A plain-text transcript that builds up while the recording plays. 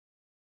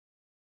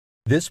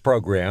This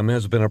program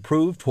has been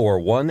approved for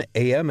 1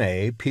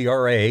 AMA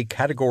PRA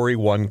Category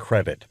 1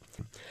 credit.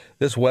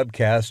 This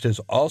webcast has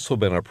also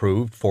been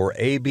approved for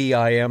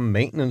ABIM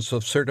Maintenance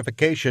of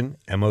Certification,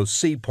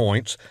 MOC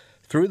points,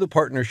 through the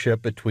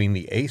partnership between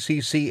the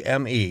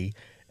ACCME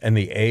and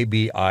the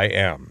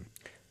ABIM.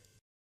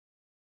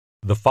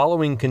 The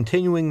following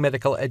continuing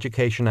medical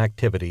education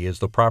activity is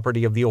the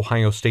property of The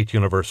Ohio State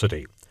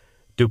University.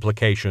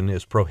 Duplication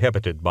is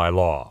prohibited by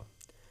law.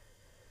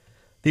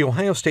 The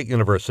Ohio State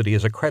University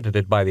is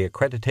accredited by the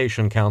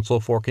Accreditation Council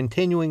for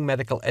Continuing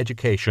Medical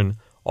Education,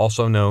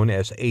 also known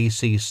as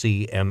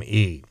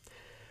ACCME.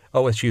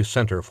 OSU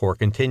Center for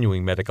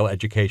Continuing Medical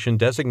Education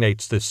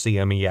designates this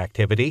CME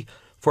activity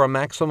for a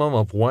maximum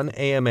of 1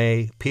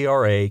 AMA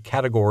PRA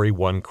Category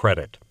 1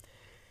 credit.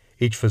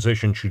 Each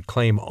physician should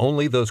claim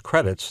only those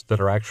credits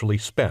that are actually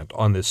spent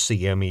on this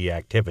CME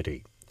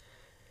activity.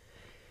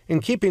 In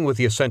keeping with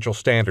the essential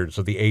standards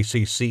of the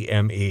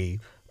ACCME,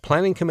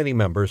 Planning Committee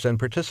members and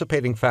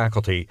participating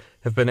faculty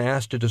have been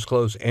asked to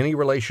disclose any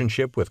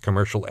relationship with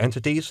commercial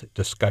entities,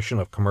 discussion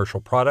of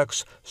commercial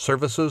products,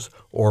 services,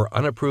 or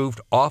unapproved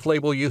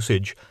off-label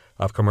usage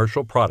of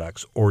commercial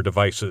products or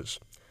devices.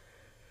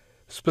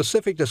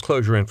 Specific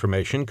disclosure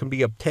information can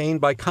be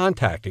obtained by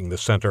contacting the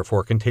Center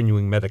for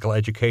Continuing Medical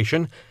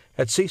Education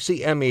at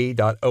ccme.osu.edu.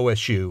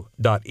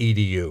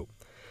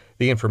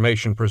 The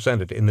information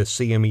presented in this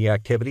CME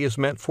activity is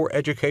meant for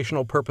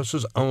educational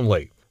purposes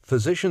only.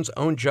 Physicians'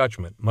 own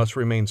judgment must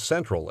remain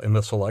central in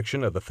the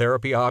selection of the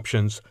therapy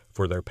options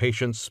for their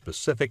patients'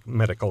 specific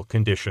medical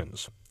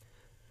conditions.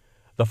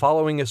 The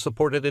following is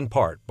supported in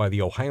part by the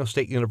Ohio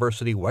State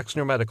University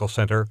Wexner Medical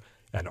Center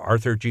and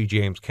Arthur G.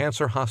 James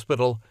Cancer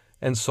Hospital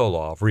and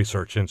Solov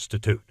Research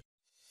Institute.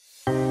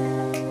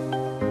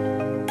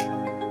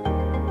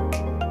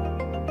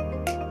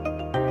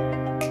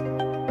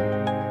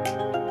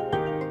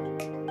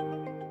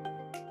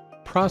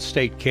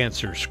 Prostate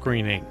cancer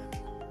screening.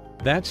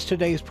 That's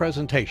today's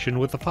presentation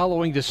with the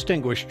following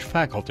distinguished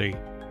faculty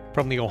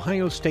from the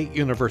Ohio State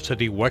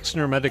University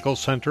Wexner Medical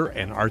Center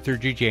and Arthur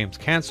G. James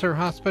Cancer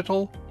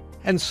Hospital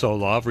and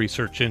Solov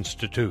Research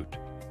Institute.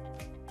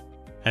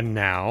 And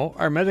now,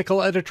 our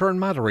medical editor and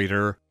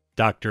moderator,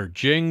 Dr.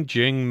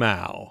 Jing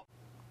Mao.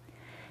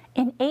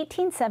 In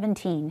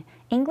 1817,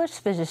 English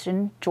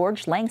physician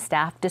George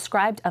Langstaff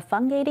described a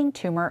fungating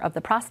tumor of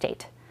the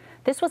prostate.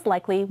 This was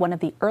likely one of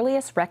the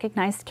earliest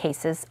recognized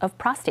cases of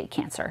prostate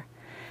cancer.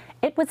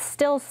 It was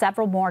still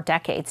several more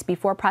decades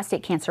before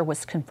prostate cancer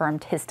was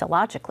confirmed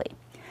histologically.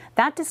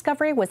 That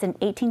discovery was in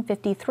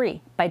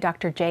 1853 by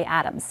Dr. J.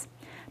 Adams.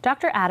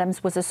 Dr.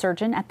 Adams was a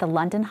surgeon at the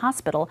London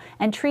Hospital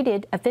and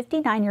treated a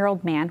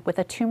 59-year-old man with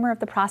a tumor of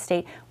the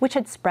prostate which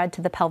had spread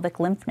to the pelvic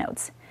lymph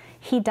nodes.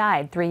 He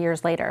died 3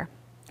 years later.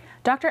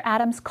 Dr.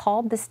 Adams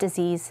called this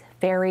disease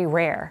very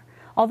rare,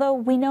 although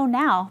we know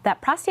now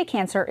that prostate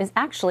cancer is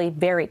actually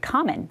very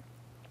common.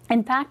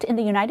 In fact, in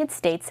the United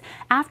States,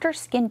 after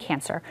skin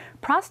cancer,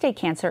 prostate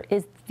cancer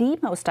is the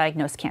most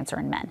diagnosed cancer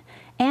in men.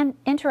 And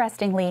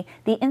interestingly,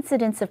 the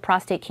incidence of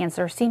prostate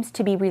cancer seems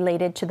to be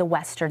related to the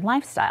Western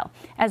lifestyle,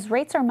 as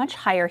rates are much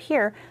higher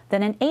here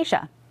than in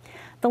Asia.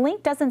 The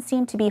link doesn't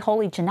seem to be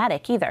wholly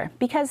genetic either,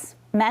 because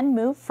men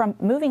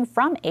moving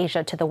from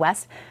Asia to the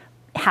West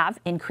have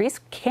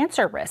increased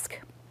cancer risk.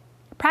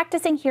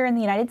 Practicing here in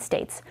the United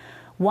States,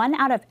 1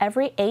 out of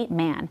every 8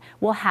 men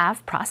will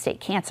have prostate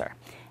cancer.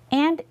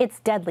 And it's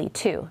deadly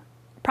too.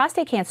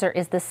 Prostate cancer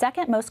is the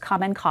second most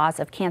common cause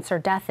of cancer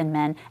death in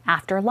men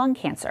after lung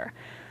cancer.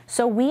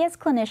 So we as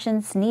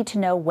clinicians need to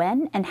know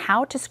when and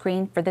how to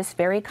screen for this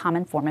very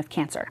common form of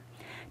cancer.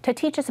 To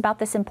teach us about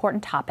this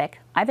important topic,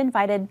 I've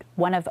invited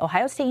one of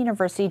Ohio State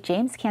University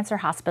James Cancer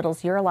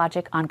Hospital's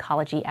urologic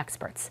oncology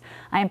experts.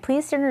 I am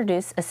pleased to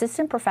introduce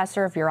Assistant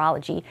Professor of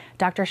Urology,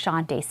 Dr.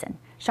 Sean Dason.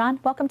 Sean,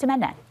 welcome to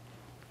MedNet.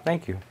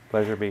 Thank you.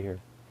 Pleasure to be here.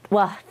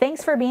 Well,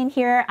 thanks for being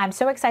here. I'm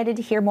so excited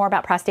to hear more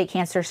about prostate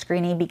cancer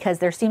screening because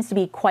there seems to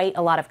be quite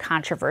a lot of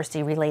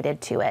controversy related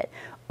to it.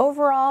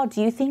 Overall,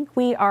 do you think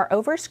we are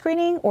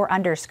over-screening or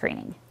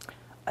under-screening?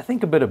 I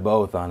think a bit of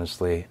both,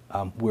 honestly.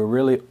 We're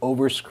really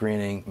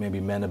over-screening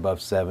maybe men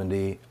above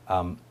 70,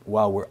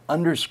 while we're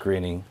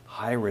under-screening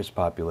high-risk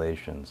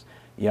populations,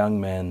 young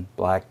men,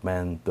 black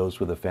men, those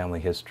with a family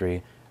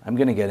history. I'm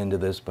going to get into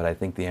this, but I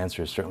think the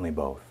answer is certainly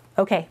both.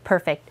 Okay,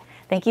 perfect.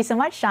 Thank you so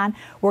much, Sean.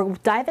 We'll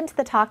dive into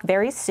the talk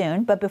very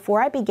soon, but before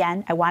I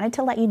begin, I wanted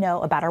to let you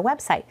know about our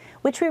website,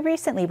 which we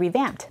recently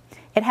revamped.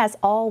 It has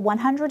all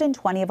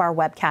 120 of our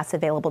webcasts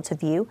available to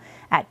view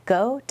at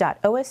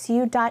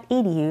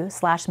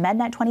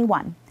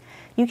go.osu.edu/mednet21.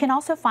 You can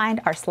also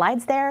find our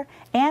slides there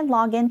and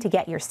log in to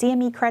get your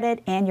CME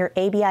credit and your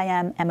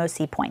ABIM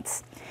MOC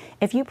points.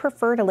 If you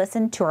prefer to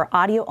listen to our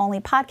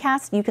audio-only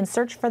podcast, you can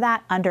search for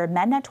that under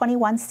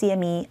MedNet21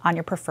 CME on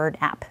your preferred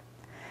app.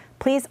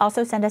 Please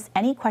also send us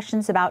any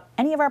questions about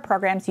any of our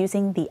programs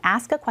using the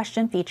Ask a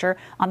Question feature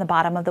on the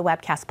bottom of the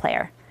webcast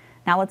player.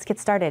 Now let's get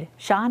started.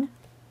 Sean?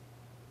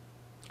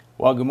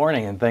 Well, good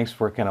morning, and thanks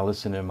for kind of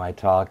listening to my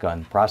talk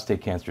on prostate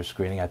cancer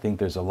screening. I think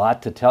there's a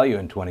lot to tell you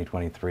in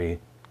 2023.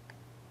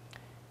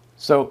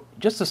 So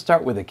just to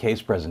start with a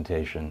case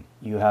presentation,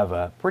 you have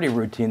a pretty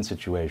routine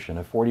situation.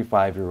 A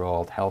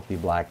 45-year-old healthy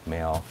black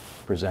male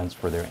presents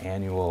for their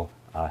annual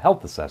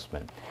health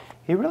assessment.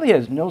 He really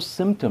has no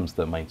symptoms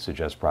that might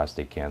suggest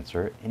prostate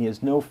cancer, and he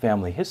has no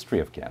family history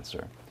of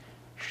cancer.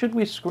 Should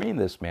we screen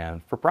this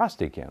man for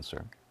prostate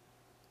cancer?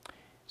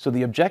 So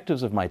the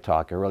objectives of my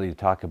talk are really to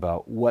talk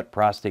about what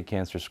prostate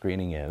cancer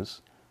screening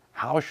is,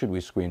 how should we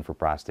screen for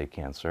prostate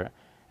cancer,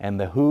 and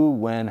the who,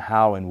 when,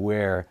 how, and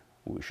where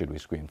should we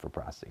screen for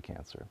prostate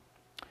cancer.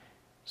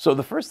 So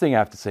the first thing I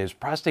have to say is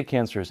prostate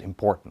cancer is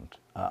important.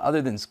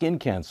 Other than skin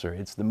cancer,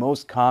 it's the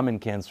most common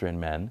cancer in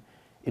men.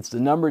 It's the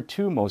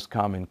 #2 most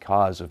common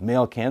cause of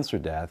male cancer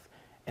death.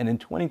 And in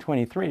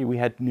 2023, we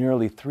had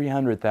nearly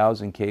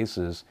 300,000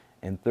 cases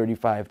and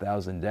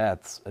 35,000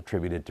 deaths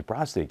attributed to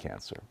prostate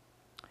cancer.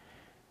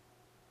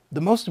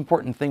 The most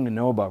important thing to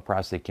know about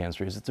prostate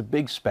cancer is it's a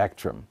big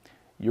spectrum.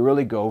 You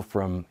really go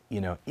from,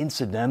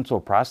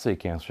 incidental prostate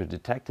cancer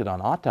detected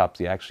on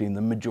autopsy, actually, in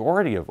the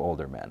majority of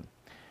older men,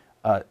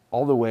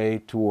 all the way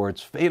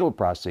towards fatal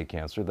prostate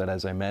cancer that,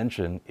 as I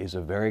mentioned, is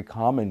a very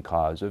common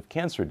cause of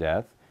cancer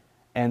death.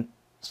 And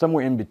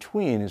somewhere in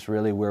between is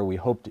really where we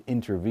hope to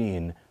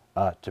intervene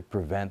to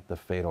prevent the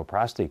fatal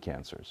prostate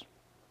cancers.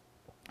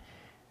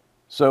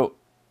 So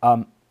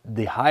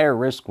the higher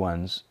risk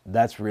ones,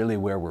 that's really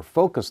where we're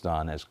focused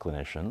on as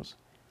clinicians.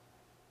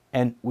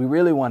 And we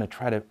really want to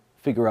try to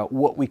figure out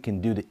what we can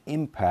do to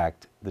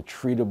impact the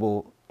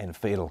treatable and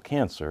fatal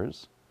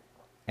cancers.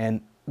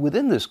 And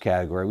within this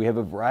category, we have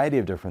a variety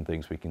of different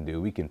things we can do.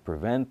 We can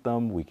prevent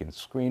them, we can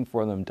screen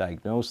for them,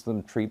 diagnose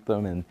them, treat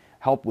them, and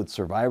help with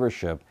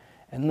survivorship.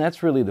 And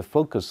that's really the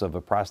focus of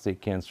a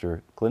prostate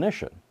cancer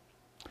clinician.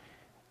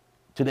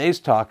 Today's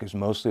talk is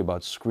mostly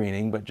about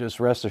screening, but just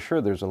rest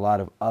assured there's a lot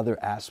of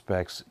other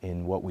aspects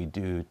in what we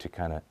do to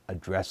kind of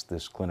address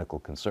this clinical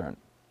concern.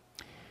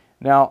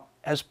 Now,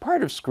 as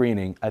part of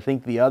screening, I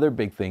think the other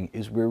big thing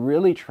is we're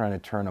really trying to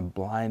turn a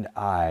blind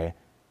eye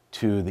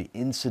to the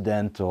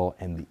incidental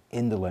and the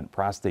indolent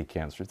prostate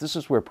cancers. This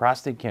is where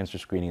prostate cancer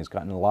screening has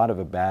gotten a lot of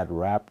a bad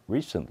rap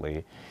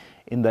recently,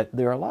 in that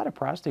there are a lot of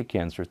prostate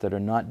cancers that are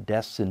not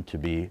destined to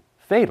be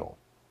fatal.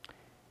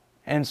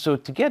 And so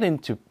to get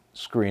into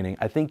screening,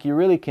 I think you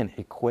really can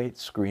equate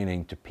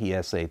screening to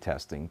PSA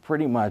testing.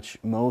 Pretty much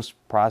most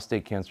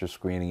prostate cancer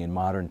screening in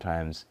modern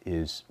times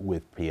is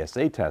with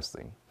PSA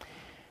testing.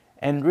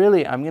 And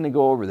really, I'm going to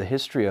go over the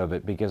history of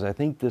it because I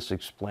think this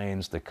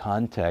explains the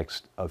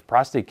context of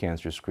prostate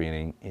cancer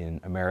screening in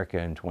America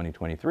in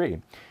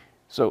 2023.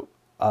 So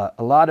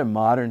a lot of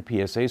modern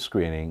PSA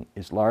screening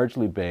is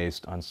largely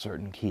based on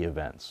certain key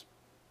events.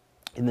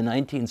 In the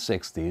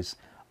 1960s,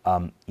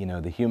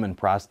 the human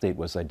prostate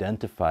was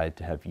identified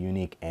to have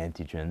unique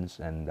antigens,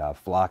 and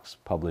Phlox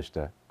published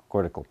a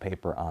critical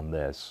paper on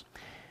this.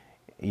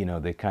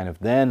 They kind of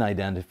then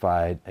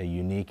identified a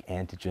unique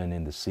antigen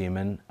in the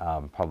semen,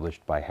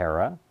 published by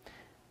Hera.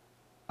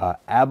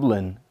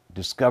 Ablin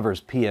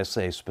discovers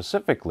PSA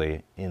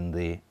specifically in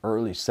the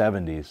early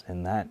 70s,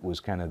 and that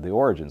was kind of the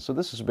origin. So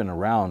this has been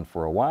around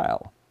for a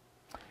while.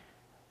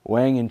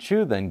 Wang and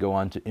Chu then go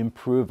on to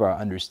improve our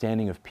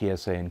understanding of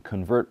PSA and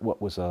convert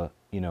what was a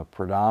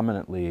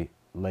predominantly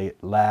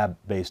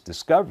lab-based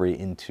discovery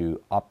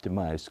into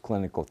optimized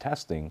clinical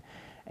testing.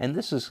 And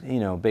this is,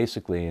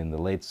 basically in the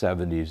late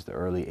 70s, the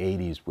early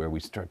 80s, where we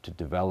start to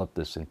develop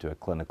this into a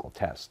clinical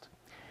test.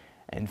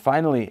 And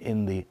finally,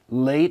 in the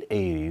late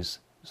 80s,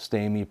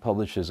 Stamey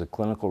publishes a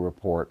clinical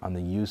report on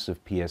the use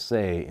of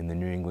PSA in the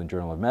New England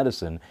Journal of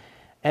Medicine.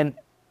 And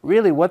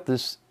really what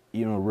this,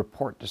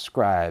 report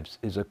describes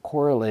is a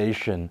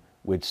correlation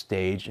with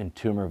stage and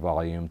tumor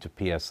volume to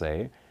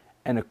PSA,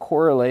 and a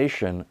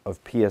correlation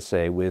of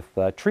PSA with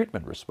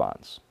treatment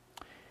response.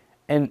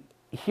 And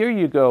here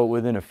you go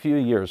within a few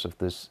years of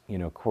this,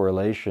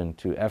 correlation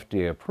to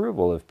FDA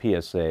approval of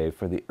PSA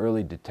for the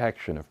early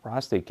detection of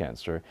prostate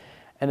cancer,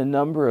 and a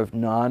number of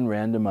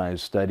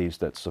non-randomized studies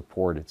that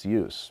support its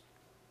use.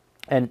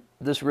 And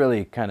this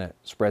really kind of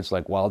spreads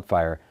like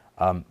wildfire.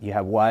 You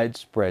have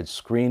widespread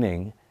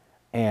screening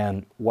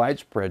and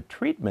widespread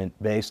treatment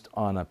based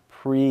on a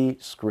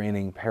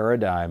pre-screening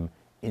paradigm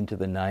into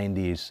the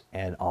 90s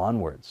and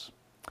onwards.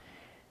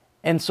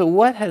 And so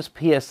what has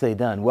PSA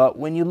done? Well,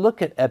 when you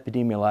look at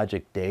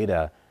epidemiologic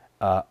data,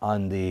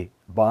 on the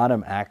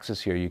bottom axis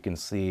here, you can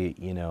see,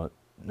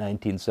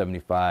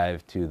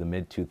 1975 to the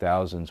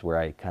mid-2000s, where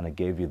I kind of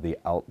gave you the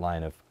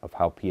outline of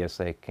how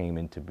PSA came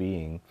into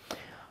being.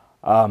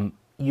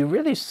 You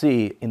really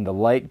see in the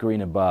light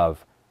green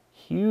above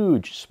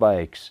huge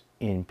spikes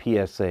in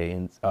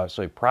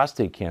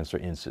prostate cancer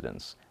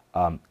incidence,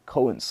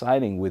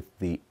 coinciding with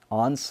the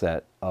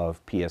onset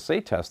of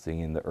PSA testing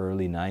in the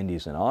early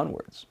 90s and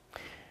onwards.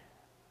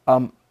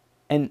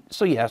 And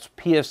so yes,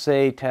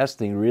 PSA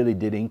testing really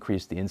did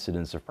increase the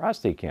incidence of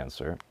prostate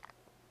cancer.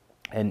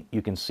 And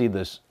you can see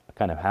this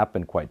kind of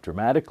happen quite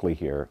dramatically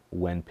here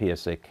when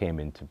PSA came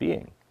into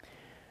being.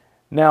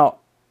 Now,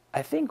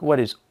 I think what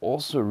is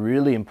also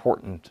really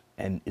important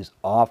and is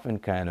often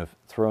kind of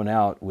thrown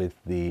out with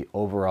the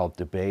overall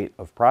debate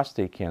of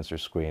prostate cancer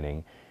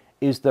screening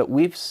is that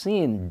we've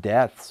seen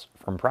deaths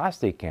from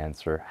prostate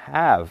cancer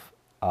have,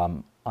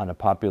 on a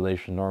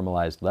population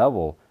normalized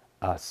level,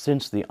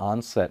 since the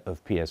onset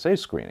of PSA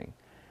screening.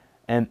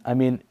 And I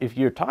mean, if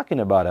you're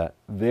talking about a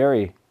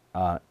very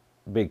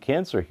big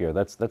cancer here,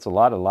 that's a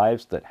lot of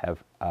lives that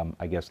have,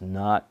 I guess,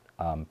 not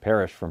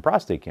perished from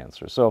prostate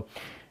cancer. So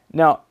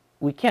now,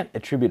 we can't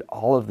attribute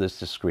all of this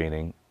to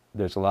screening.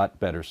 There's a lot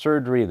better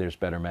surgery, there's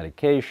better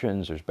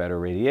medications, there's better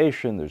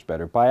radiation, there's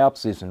better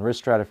biopsies and risk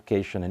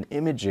stratification and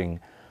imaging.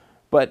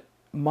 But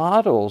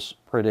models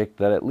predict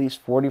that at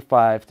least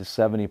 45 to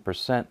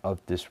 70%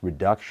 of this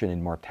reduction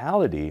in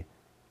mortality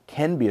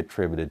can be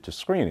attributed to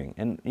screening.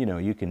 And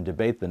you can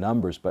debate the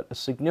numbers, but a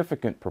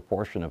significant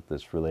proportion of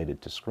this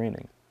related to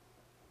screening.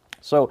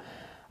 So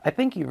I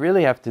think you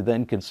really have to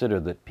then consider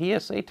that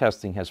PSA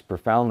testing has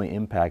profoundly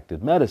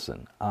impacted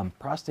medicine.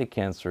 Prostate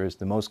cancer is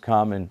the most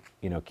common,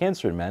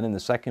 cancer in men and the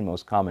second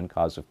most common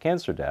cause of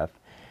cancer death.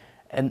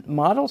 And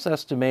models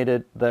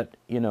estimated that,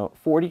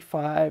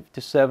 45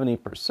 to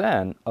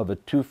 70% of a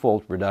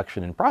twofold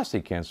reduction in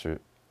prostate cancer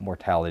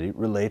mortality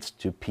relates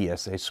to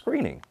PSA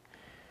screening.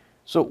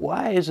 So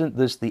why isn't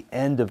this the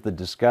end of the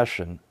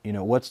discussion?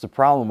 What's the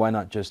problem? Why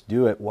not just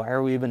do it? Why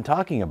are we even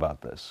talking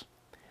about this?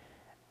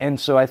 And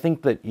so I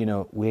think that,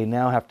 we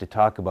now have to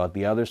talk about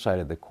the other side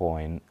of the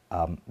coin,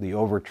 the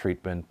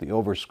overtreatment, the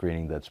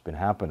overscreening that's been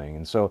happening.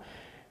 And so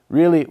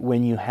really,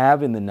 when you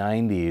have in the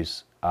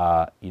 90s,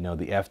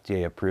 the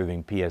FDA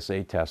approving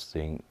PSA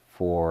testing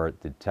for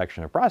the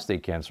detection of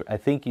prostate cancer, I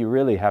think you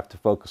really have to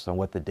focus on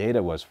what the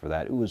data was for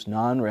that. It was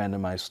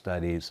non-randomized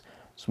studies,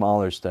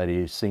 smaller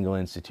studies, single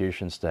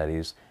institution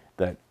studies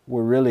that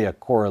were really a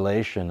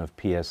correlation of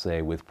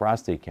PSA with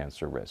prostate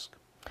cancer risk.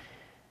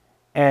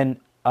 And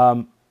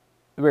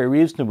very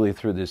reasonably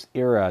through this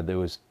era, there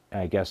was,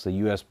 I guess, the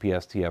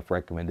USPSTF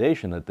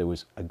recommendation that there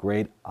was a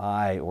grade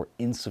I or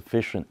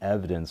insufficient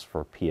evidence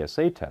for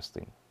PSA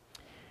testing.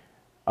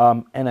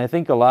 And I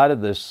think a lot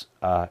of this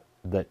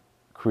that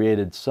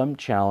created some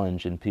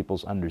challenge in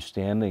people's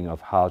understanding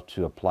of how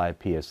to apply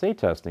PSA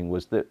testing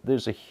was that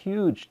there's a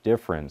huge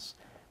difference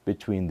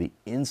between the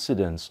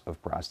incidence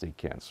of prostate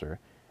cancer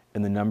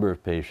and the number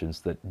of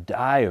patients that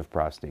die of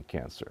prostate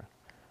cancer.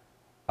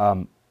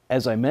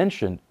 As I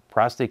mentioned,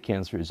 prostate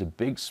cancer is a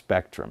big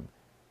spectrum.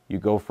 You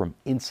go from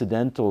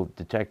incidental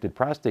detected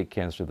prostate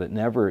cancer that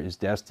never is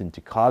destined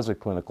to cause a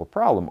clinical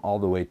problem all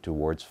the way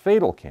towards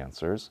fatal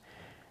cancers.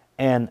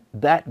 And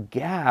that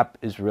gap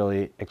is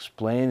really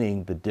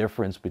explaining the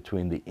difference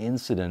between the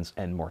incidence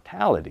and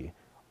mortality,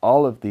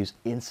 all of these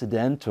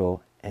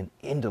incidental and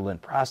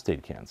indolent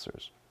prostate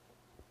cancers.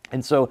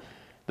 And so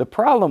the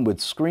problem with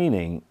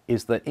screening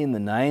is that in the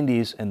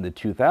 90s and the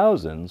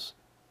 2000s,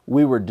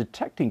 we were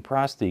detecting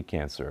prostate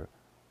cancer.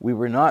 We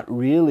were not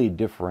really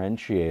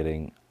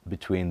differentiating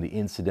between the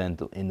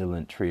incidental,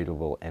 indolent,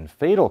 treatable, and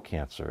fatal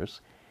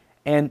cancers.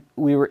 And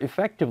we were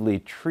effectively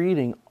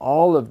treating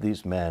all of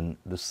these men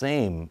the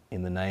same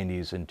in the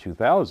 90s and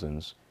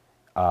 2000s.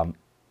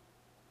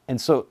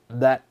 And so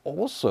that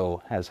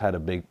also has had a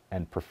big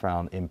and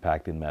profound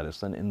impact in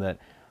medicine in that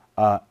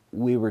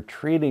we were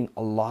treating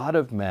a lot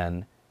of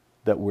men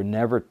that were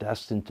never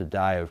destined to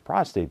die of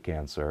prostate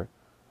cancer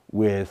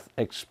with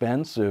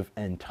expensive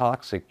and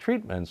toxic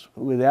treatments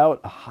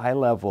without a high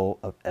level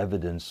of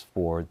evidence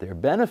for their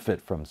benefit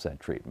from said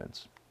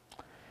treatments.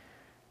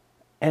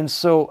 And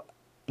so,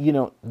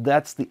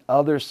 that's the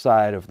other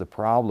side of the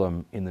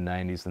problem in the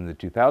 90s and the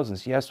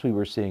 2000s. Yes, we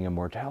were seeing a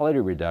mortality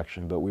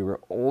reduction, but we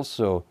were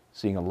also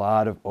seeing a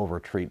lot of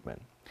overtreatment.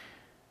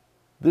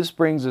 This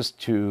brings us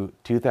to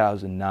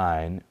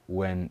 2009,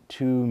 when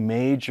two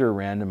major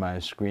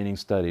randomized screening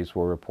studies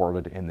were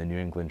reported in the New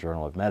England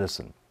Journal of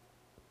Medicine.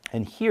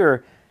 And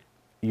here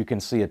you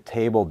can see a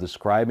table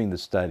describing the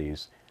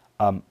studies.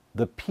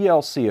 The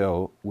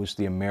PLCO was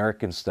the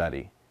American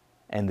study,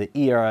 and the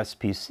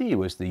ERSPC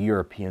was the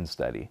European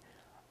study.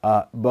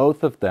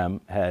 Both of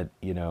them had,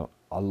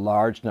 a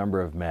large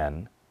number of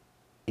men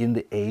in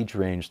the age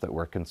range that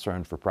were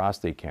concerned for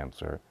prostate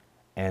cancer,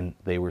 and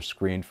they were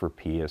screened for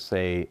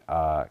PSA,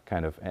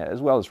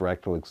 as well as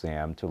rectal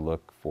exam to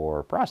look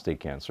for prostate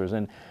cancers.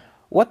 And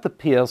what the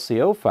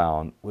PLCO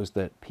found was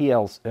that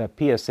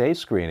PSA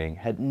screening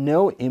had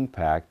no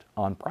impact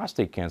on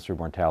prostate cancer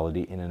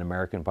mortality in an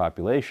American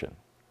population.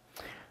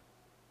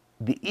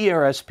 The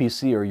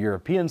ERSPC, or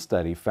European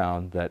study,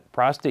 found that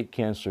prostate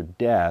cancer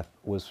death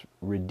was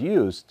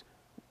reduced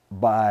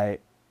by,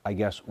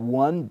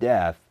 one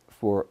death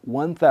for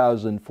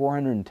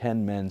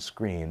 1,410 men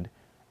screened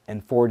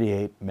and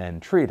 48 men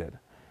treated.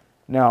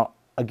 Now,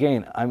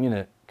 again, I'm going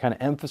to kind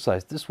of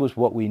emphasize this was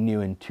what we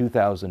knew in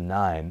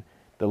 2009.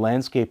 The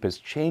landscape has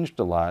changed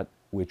a lot,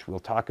 which we'll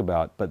talk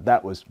about, but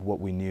that was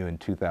what we knew in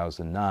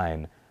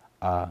 2009.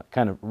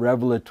 Kind of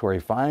revelatory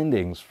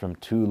findings from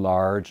two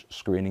large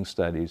screening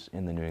studies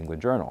in the New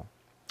England Journal.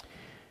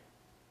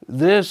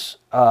 This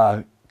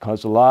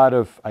caused a lot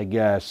of,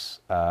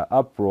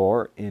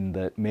 uproar in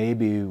that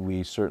maybe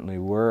we certainly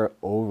were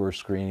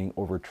over-screening,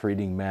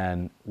 over-treating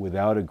men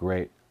without a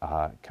great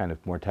kind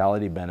of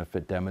mortality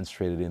benefit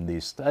demonstrated in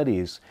these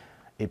studies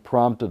it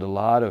prompted a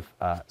lot of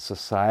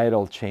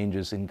societal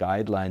changes in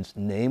guidelines,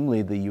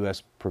 namely the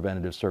U.S.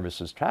 Preventative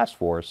Services Task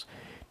Force,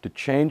 to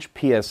change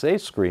PSA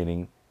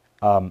screening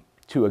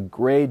to a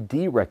grade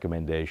D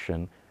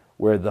recommendation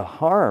where the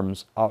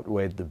harms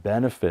outweighed the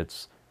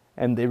benefits.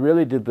 And they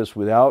really did this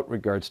without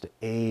regards to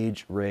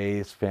age,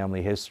 race,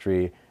 family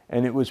history,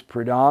 and it was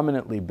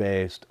predominantly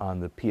based on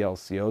the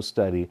PLCO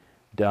study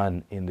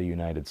done in the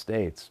United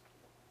States.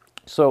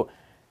 So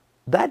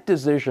that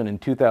decision in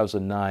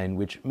 2009,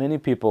 which many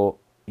people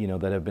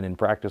that have been in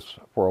practice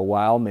for a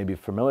while may be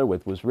familiar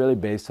with, was really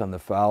based on the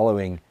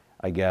following,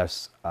 I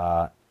guess,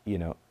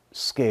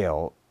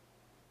 scale.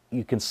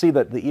 You can see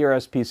that the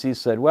ERSPC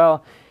said,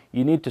 well,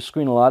 you need to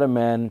screen a lot of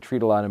men,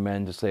 treat a lot of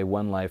men to save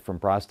one life from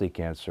prostate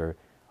cancer.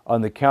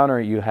 On the counter,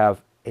 you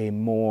have a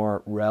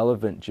more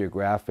relevant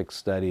geographic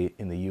study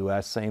in the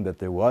U.S. saying that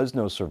there was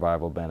no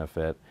survival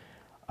benefit.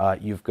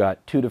 You've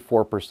got 2 to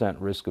 4%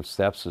 risk of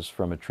sepsis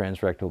from a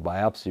transrectal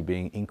biopsy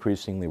being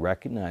increasingly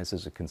recognized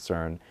as a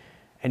concern.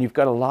 And you've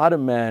got a lot of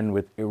men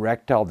with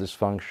erectile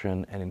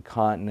dysfunction and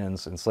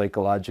incontinence and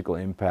psychological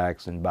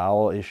impacts and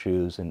bowel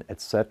issues and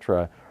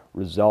etc.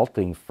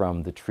 resulting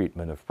from the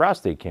treatment of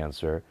prostate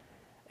cancer.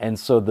 And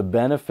so the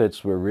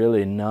benefits were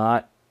really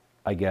not,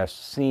 I guess,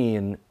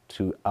 seen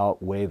to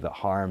outweigh the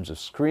harms of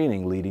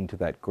screening, leading to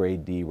that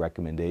grade D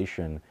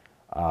recommendation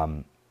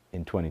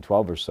in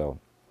 2012 or so.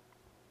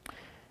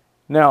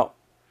 Now,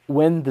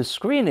 when the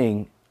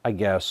screening, I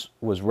guess,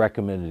 was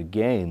recommended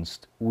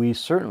against, we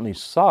certainly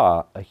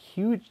saw a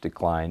huge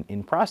decline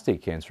in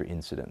prostate cancer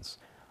incidence.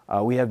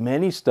 We have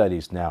many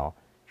studies now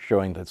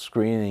showing that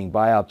screening,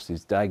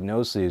 biopsies,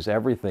 diagnoses,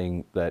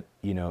 everything that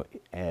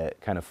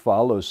kind of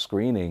follows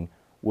screening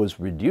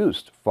was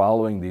reduced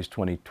following these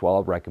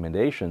 2012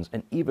 recommendations,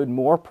 and even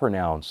more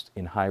pronounced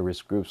in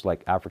high-risk groups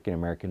like African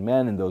American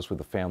men and those with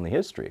a family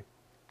history.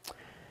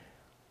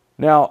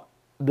 Now,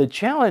 the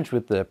challenge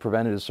with the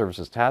Preventative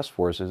Services Task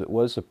Force is it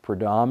was a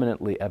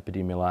predominantly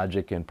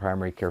epidemiologic and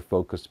primary care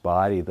focused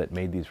body that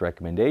made these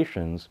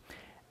recommendations.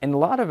 And a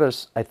lot of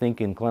us, I think,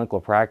 in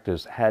clinical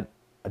practice had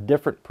a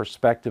different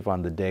perspective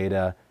on the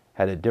data,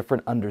 had a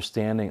different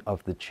understanding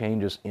of the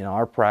changes in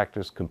our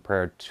practice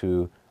compared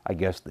to, I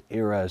guess, the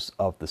eras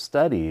of the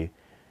study.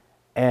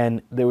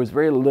 And there was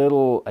very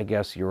little, I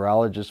guess,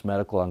 urologist,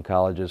 medical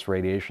oncologist,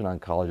 radiation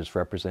oncologist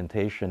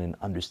representation in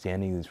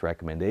understanding these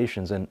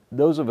recommendations. And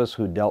those of us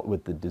who dealt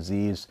with the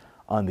disease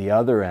on the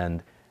other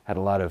end had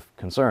a lot of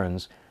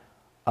concerns.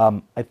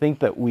 I think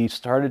that we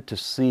started to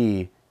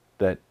see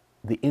that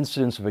the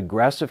incidence of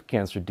aggressive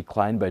cancer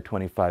declined by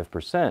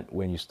 25%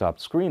 when you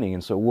stopped screening.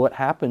 And so what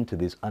happened to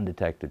these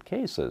undetected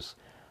cases?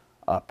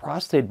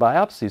 Prostate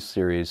biopsy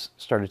series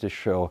started to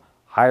show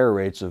higher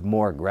rates of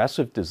more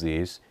aggressive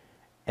disease.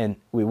 And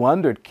we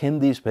wondered, can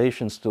these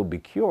patients still be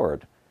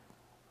cured?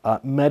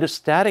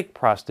 Metastatic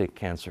prostate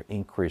cancer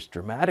increased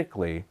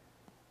dramatically,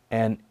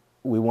 and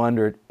we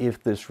wondered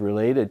if this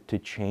related to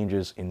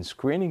changes in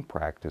screening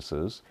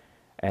practices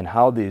and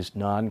how these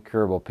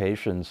non-curable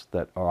patients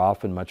that are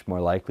often much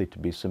more likely to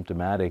be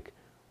symptomatic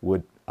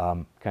would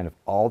kind of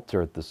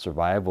alter the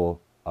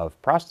survival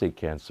of prostate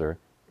cancer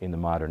in the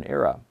modern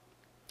era.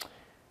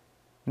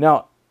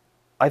 Now,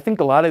 I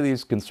think a lot of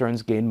these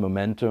concerns gained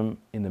momentum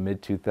in the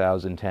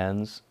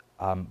mid-2010s,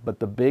 but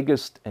the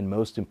biggest and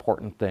most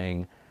important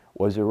thing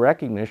was a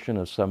recognition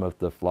of some of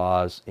the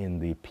flaws in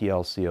the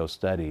PLCO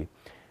study.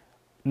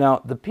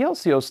 Now, the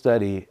PLCO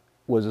study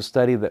was a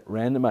study that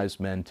randomized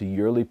men to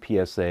yearly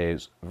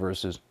PSAs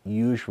versus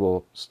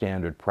usual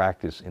standard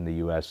practice in the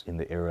U.S. in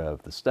the era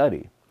of the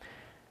study.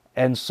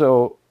 And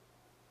so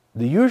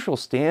the usual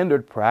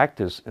standard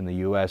practice in the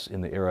U.S.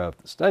 in the era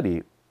of the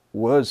study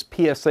was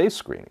PSA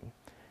screening.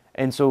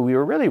 And so we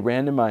were really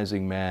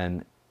randomizing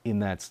men in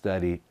that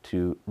study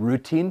to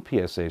routine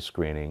PSA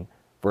screening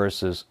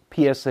versus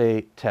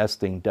PSA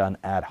testing done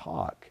ad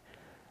hoc.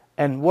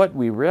 And what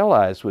we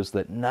realized was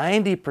that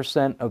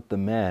 90% of the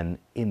men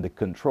in the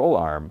control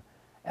arm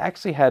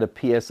actually had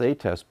a PSA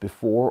test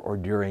before or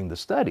during the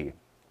study.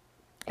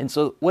 And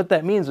so what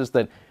that means is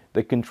that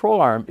the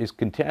control arm is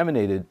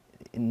contaminated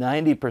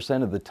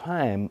 90% of the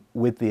time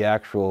with the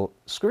actual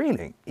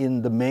screening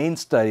in the main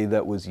study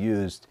that was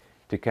used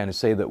to kind of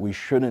say that we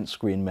shouldn't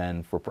screen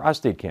men for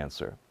prostate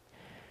cancer.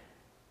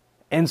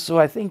 And so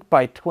I think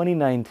by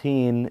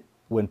 2019,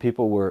 when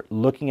people were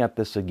looking at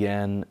this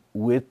again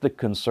with the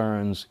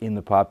concerns in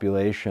the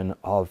population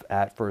of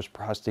adverse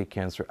prostate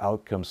cancer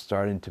outcomes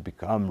starting to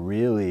become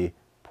really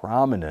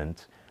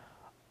prominent,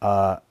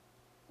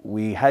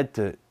 we had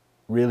to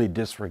really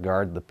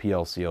disregard the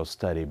PLCO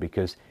study,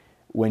 because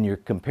when you're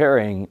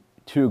comparing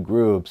two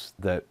groups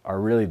that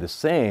are really the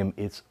same,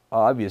 it's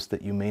obvious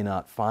that you may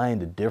not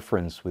find a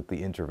difference with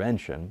the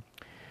intervention.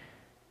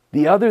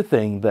 The other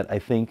thing that I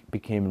think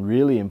became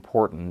really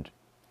important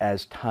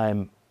as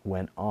time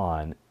went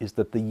on is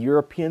that the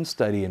European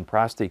study in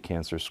prostate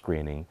cancer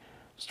screening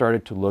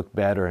started to look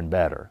better and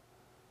better.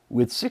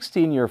 With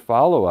 16-year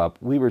follow-up,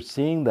 we were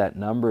seeing that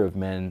number of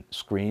men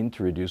screened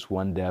to reduce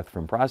one death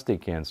from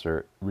prostate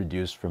cancer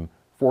reduced from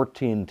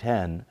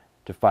 1,410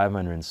 to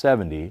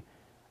 570,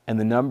 and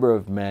the number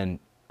of men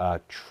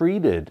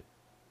treated,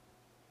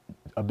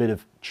 a bit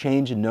of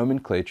change in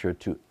nomenclature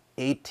to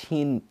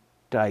 18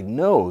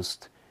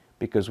 diagnosed,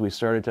 because we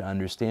started to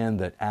understand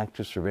that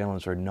active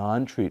surveillance or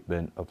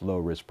non-treatment of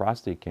low-risk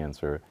prostate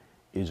cancer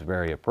is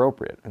very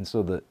appropriate. And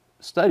so the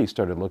study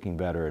started looking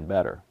better and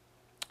better.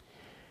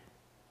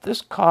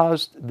 This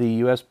caused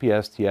the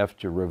USPSTF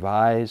to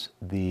revise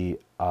the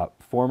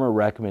former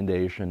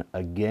recommendation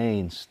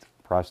against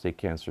prostate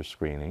cancer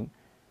screening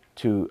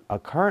to a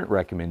current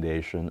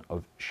recommendation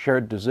of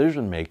shared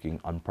decision-making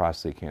on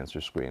prostate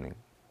cancer screening.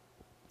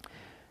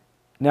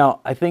 Now,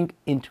 I think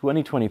in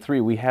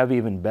 2023, we have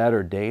even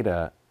better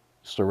data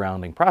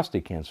surrounding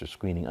prostate cancer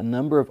screening. A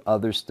number of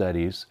other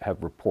studies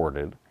have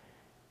reported.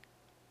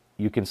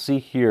 You can see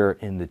here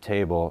in the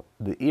table,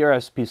 the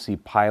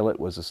ERSPC pilot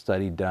was a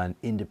study done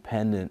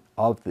independent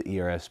of the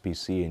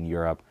ERSPC in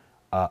Europe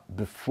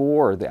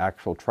before the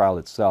actual trial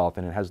itself,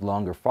 and it has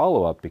longer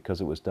follow-up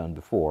because it was done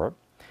before.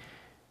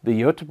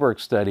 The Göteborg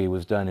study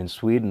was done in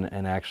Sweden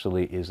and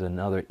actually is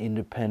another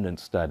independent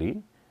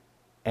study.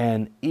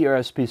 And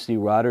ERSPC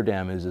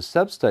Rotterdam is a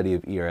sub-study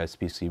of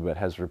ERSPC but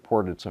has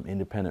reported some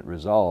independent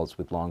results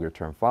with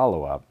longer-term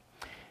follow-up.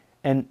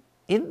 And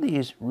in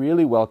these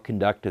really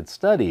well-conducted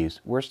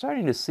studies, we're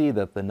starting to see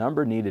that the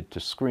number needed to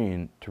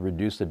screen to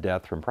reduce the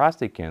death from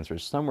prostate cancer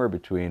is somewhere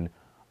between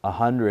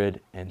 100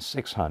 and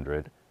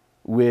 600,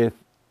 with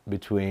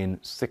between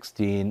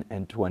 16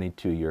 and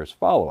 22 years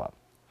follow-up.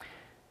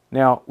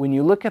 Now, when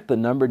you look at the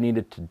number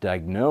needed to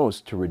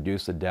diagnose to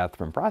reduce the death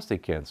from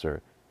prostate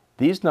cancer,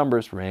 these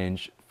numbers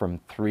range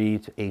from 3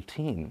 to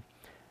 18.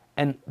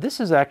 And this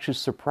is actually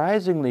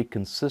surprisingly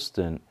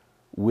consistent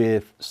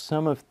with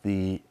some of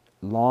the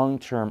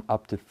long-term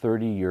up to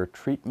 30-year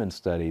treatment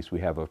studies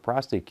we have of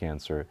prostate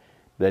cancer,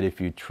 that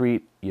if you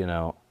treat,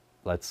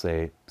 let's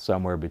say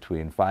somewhere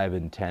between 5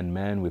 and 10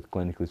 men with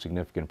clinically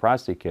significant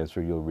prostate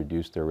cancer, you'll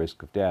reduce their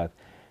risk of death.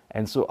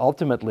 And so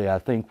ultimately, I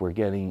think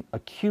we're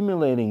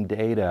accumulating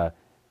data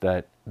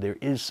that there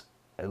is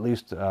at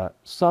least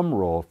some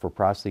role for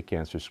prostate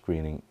cancer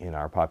screening in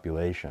our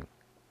population.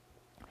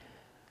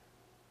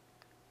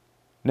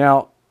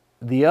 Now,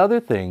 the other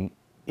thing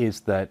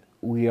is that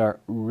we are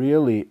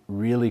really,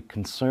 really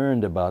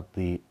concerned about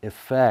the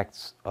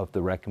effects of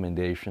the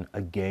recommendation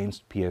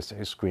against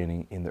PSA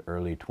screening in the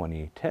early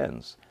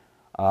 2010s.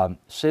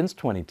 Since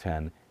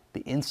 2010,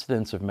 the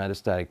incidence of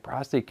metastatic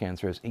prostate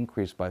cancer has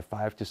increased by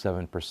 5 to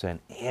 7%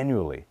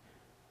 annually.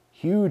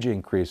 Huge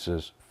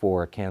increases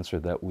for a cancer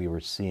that we were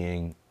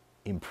seeing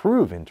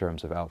improve in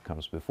terms of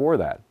outcomes before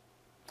that.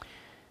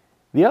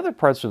 The other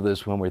parts of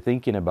this, when we're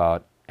thinking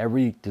about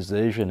every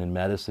decision in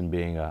medicine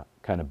being a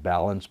kind of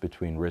balance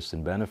between risks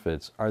and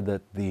benefits, are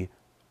that the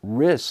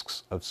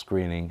risks of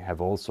screening have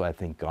also, I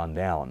think, gone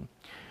down.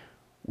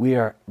 We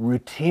are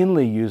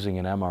routinely using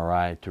an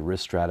MRI to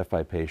risk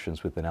stratify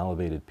patients with an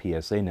elevated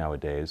PSA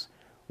nowadays.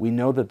 We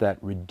know that that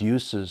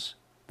reduces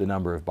the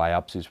number of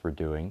biopsies we're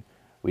doing.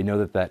 We know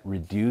that that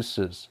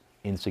reduces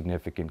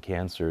insignificant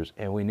cancers,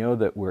 and we know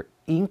that we're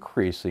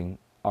increasing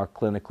our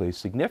clinically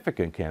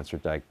significant cancer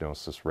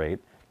diagnosis rate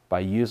by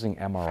using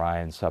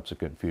MRI and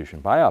subsequent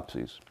fusion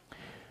biopsies.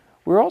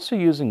 We're also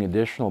using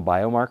additional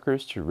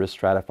biomarkers to risk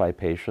stratify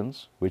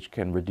patients, which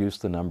can reduce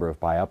the number of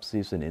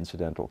biopsies and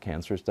incidental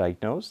cancers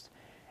diagnosed.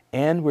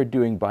 And we're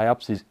doing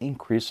biopsies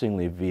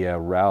increasingly via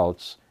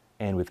routes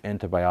and with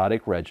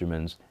antibiotic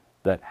regimens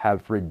that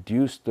have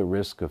reduced the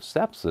risk of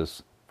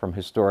sepsis from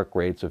historic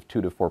rates of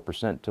 2 to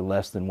 4% to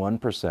less than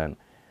 1%,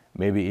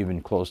 maybe even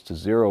close to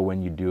 0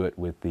 when you do it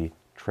with the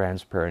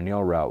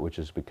transperineal route, which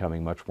is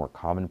becoming much more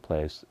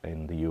commonplace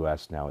in the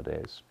US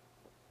nowadays.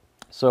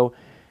 So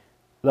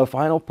the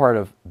final part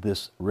of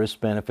this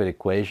risk-benefit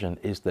equation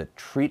is that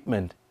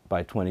treatment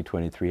by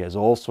 2023 has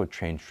also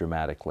changed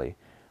dramatically.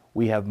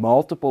 We have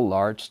multiple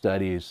large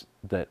studies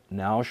that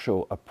now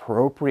show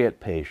appropriate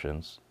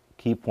patients,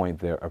 key point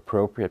there,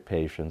 appropriate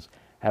patients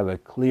have a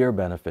clear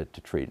benefit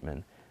to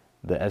treatment.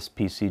 The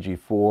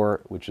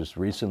SPCG4, which is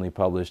recently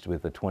published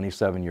with a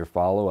 27-year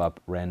follow-up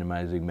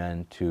randomizing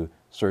men to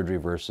surgery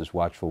versus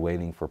watchful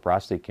waiting for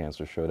prostate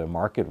cancer, showed a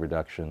marked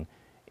reduction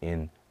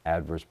in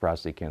adverse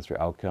prostate cancer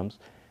outcomes.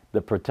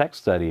 The PROTECT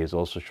study is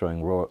also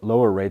showing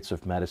lower rates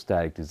of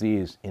metastatic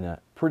disease in a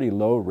pretty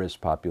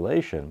low-risk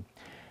population.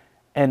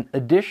 And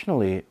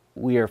additionally,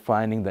 we are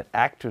finding that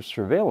active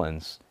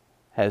surveillance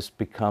has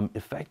become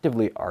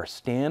effectively our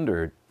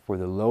standard for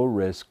the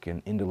low-risk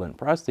and indolent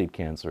prostate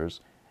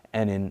cancers,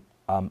 and in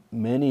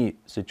many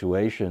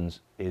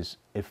situations is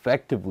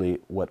effectively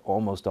what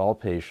almost all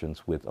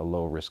patients with a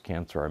low-risk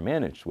cancer are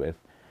managed with,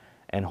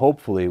 and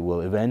hopefully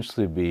will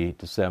eventually be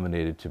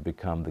disseminated to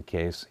become the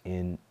case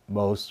in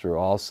most or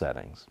all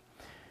settings.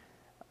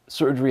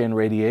 Surgery and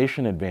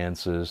radiation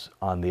advances,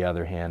 on the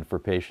other hand, for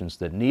patients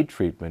that need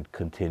treatment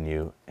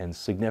continue and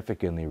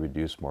significantly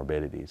reduce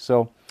morbidity.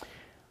 So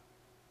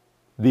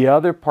the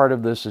other part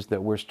of this is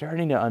that we're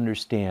starting to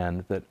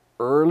understand that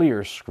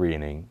earlier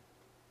screening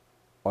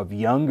of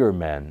younger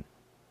men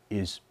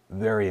is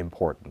very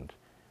important.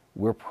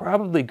 We're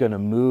probably going to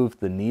move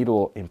the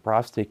needle in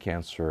prostate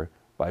cancer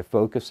by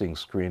focusing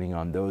screening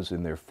on those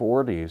in their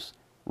 40s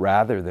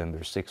rather than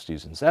their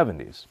 60s and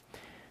 70s.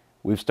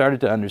 We've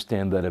started to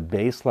understand that a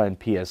baseline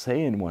PSA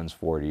in one's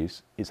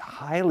 40s is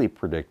highly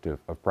predictive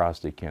of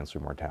prostate cancer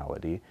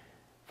mortality.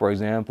 For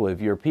example, if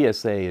your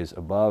PSA is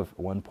above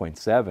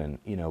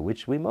 1.7,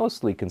 which we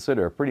mostly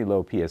consider a pretty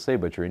low PSA,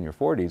 but you're in your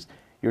 40s,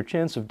 your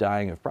chance of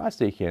dying of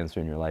prostate cancer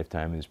in your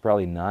lifetime is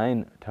probably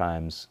 9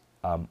 times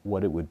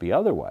what it would be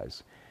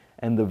otherwise.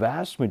 And the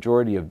vast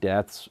majority of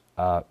deaths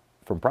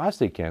from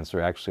prostate cancer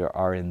actually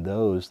are in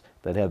those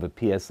that have a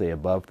PSA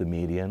above the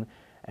median.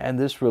 And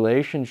this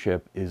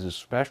relationship is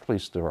especially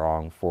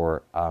strong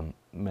for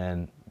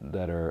men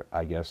that are,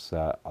 I guess,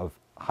 of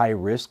high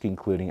risk,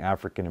 including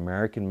African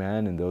American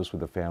men and those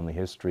with a family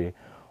history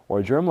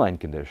or germline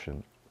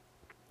condition.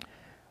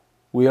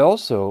 We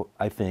also,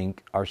 I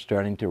think, are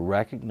starting to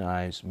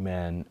recognize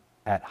men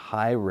at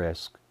high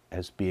risk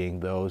as being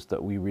those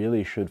that we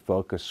really should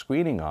focus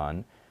screening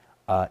on,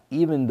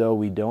 even though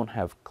we don't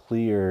have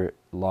clear,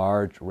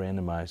 large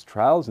randomized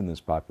trials in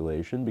this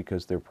population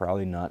because they're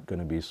probably not going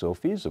to be so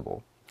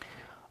feasible.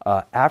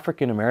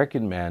 African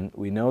American men,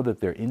 we know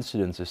that their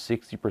incidence is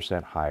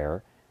 60%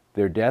 higher.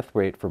 Their death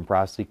rate from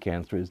prostate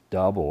cancer is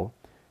double.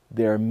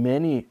 There are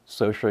many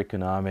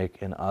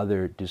socioeconomic and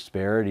other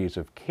disparities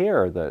of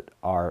care that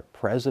are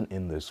present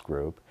in this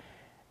group.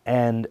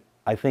 And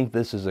I think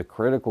this is a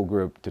critical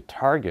group to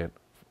target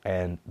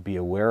and be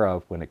aware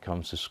of when it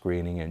comes to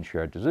screening and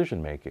shared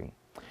decision making.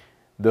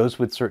 Those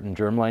with certain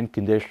germline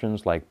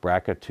conditions like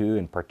BRCA2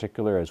 in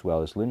particular, as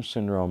well as Lynch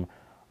syndrome,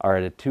 are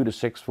at a 2 to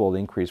 6-fold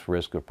increased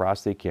risk of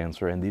prostate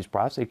cancer, and these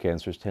prostate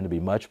cancers tend to be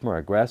much more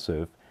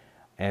aggressive.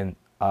 And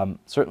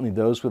certainly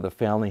those with a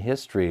family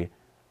history,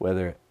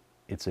 whether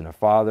it's in a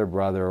father,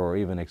 brother, or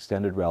even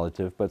extended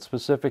relative, but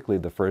specifically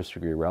the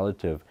first-degree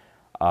relative,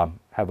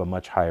 have a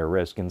much higher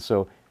risk. And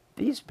so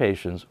these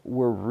patients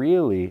were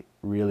really,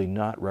 really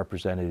not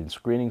represented in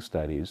screening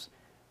studies,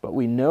 but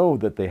we know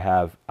that they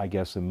have, I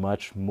guess, a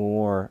much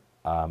more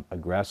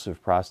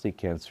aggressive prostate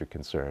cancer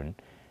concern.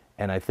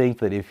 And I think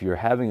that if you're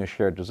having a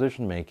shared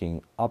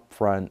decision-making,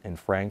 upfront and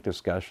frank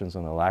discussions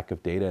on the lack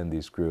of data in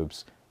these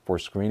groups for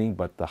screening,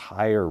 but the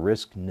higher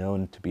risk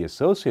known to be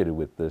associated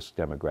with this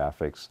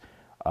demographics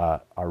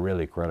are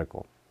really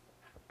critical.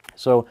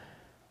 So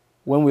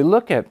when we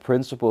look at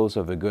principles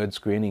of a good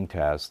screening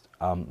test,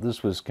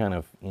 this was kind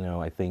of,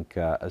 I think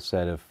a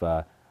set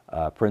of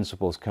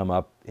principles come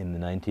up in the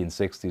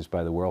 1960s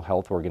by the World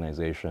Health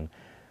Organization.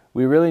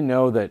 We really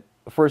know that,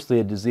 firstly,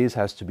 a disease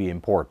has to be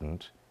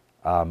important.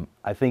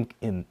 I think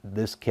in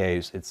this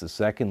case, it's the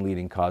second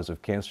leading cause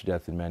of cancer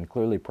death in men.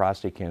 Clearly,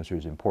 prostate cancer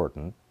is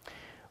important.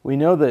 We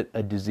know that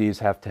a disease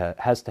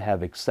has to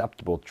have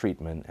acceptable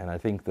treatment, and I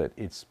think that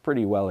it's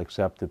pretty well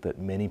accepted that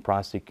many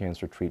prostate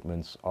cancer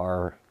treatments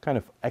are kind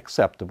of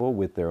acceptable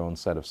with their own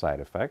set of side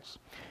effects.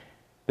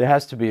 There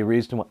has to be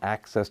reasonable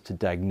access to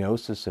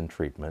diagnosis and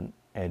treatment,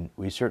 and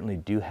we certainly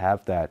do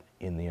have that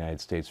in the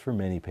United States for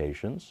many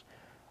patients.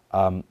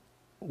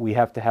 We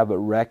have to have a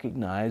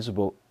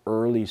recognizable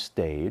early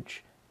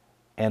stage,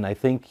 and I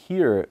think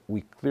here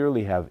we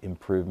clearly have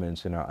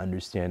improvements in our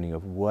understanding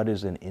of what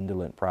is an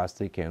indolent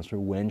prostate cancer,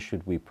 when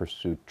should we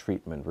pursue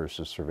treatment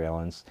versus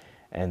surveillance,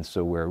 and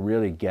so we're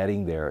really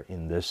getting there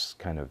in this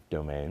kind of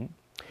domain.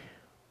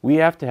 We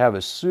have to have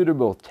a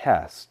suitable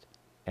test,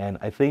 and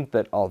I think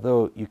that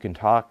although you can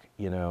talk,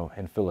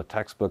 and fill a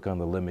textbook on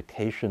the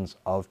limitations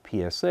of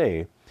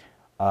PSA,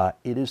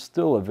 it is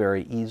still a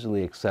very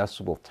easily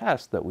accessible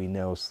test that we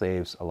know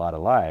saves a lot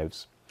of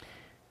lives.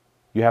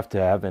 You have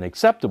to have an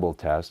acceptable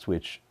test,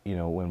 which,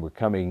 when we're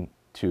coming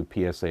to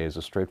PSA as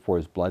a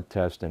straightforward blood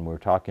test, and we're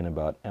talking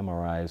about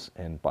MRIs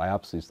and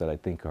biopsies that I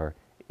think are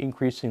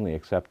increasingly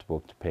acceptable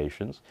to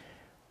patients.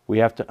 We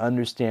have to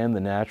understand the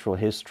natural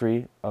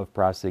history of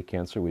prostate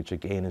cancer, which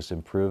again is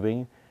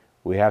improving.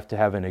 We have to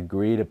have an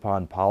agreed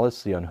upon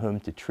policy on whom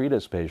to treat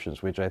as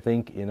patients, which I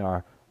think in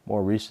our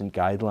more recent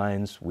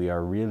guidelines, we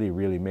are really,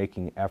 really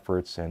making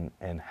efforts and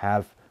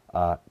have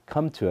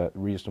come to a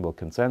reasonable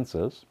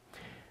consensus.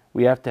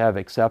 We have to have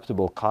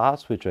acceptable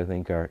costs, which I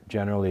think are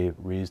generally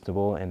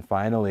reasonable. And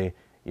finally,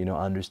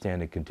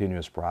 understand a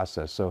continuous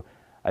process. So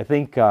I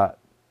think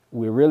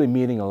we're really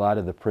meeting a lot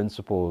of the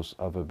principles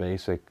of a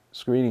basic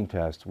screening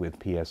test with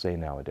PSA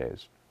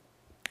nowadays.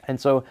 And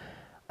so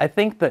I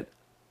think that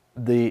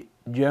the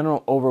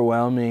general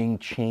overwhelming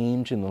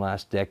change in the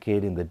last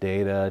decade in the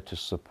data to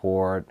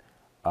support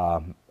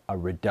a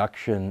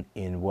reduction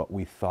in what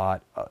we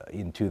thought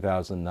in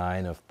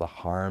 2009 of the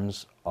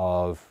harms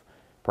of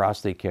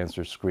prostate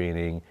cancer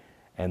screening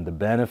and the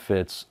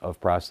benefits of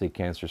prostate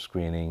cancer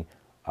screening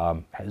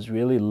has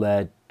really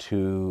led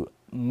to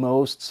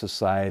most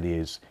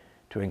societies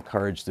to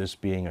encourage this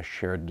being a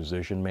shared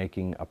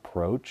decision-making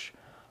approach.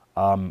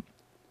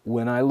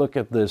 When I look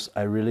at this,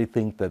 I really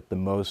think that the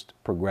most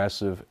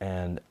progressive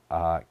and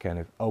kind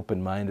of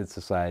open-minded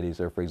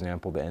societies are, for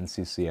example, the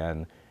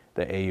NCCN,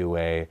 the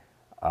AUA,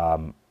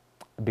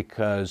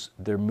 because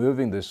they're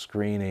moving the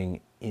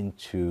screening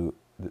into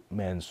the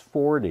men's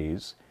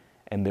 40s,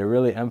 and they're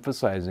really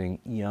emphasizing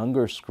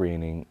younger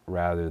screening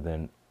rather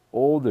than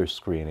older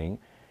screening,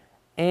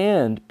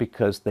 and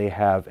because they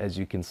have, as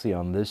you can see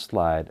on this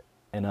slide,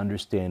 an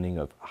understanding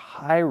of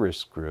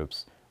high-risk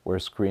groups where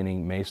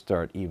screening may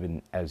start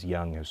even as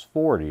young as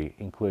 40,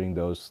 including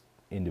those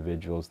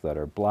individuals that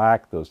are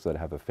Black, those that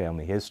have a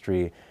family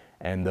history,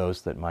 and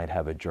those that might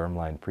have a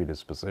germline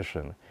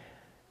predisposition.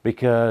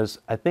 Because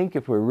I think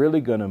if we're really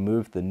going to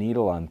move the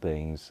needle on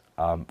things,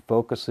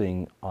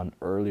 focusing on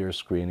earlier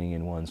screening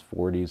in one's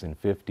 40s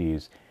and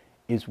 50s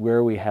is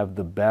where we have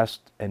the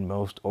best and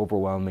most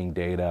overwhelming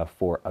data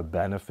for a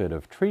benefit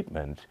of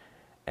treatment.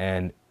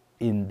 And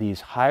in these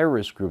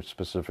high-risk groups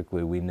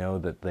specifically, we know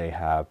that they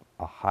have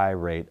a high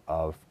rate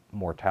of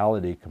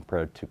mortality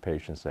compared to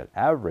patients at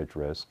average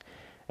risk.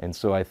 And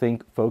so I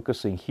think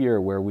focusing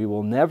here where we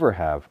will never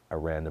have a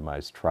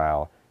randomized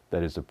trial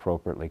that is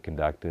appropriately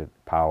conducted,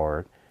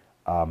 powered,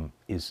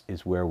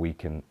 is where we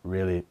can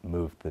really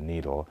move the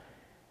needle.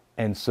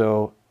 And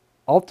so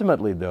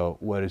ultimately, though,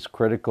 what is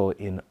critical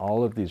in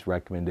all of these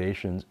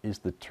recommendations is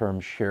the term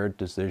shared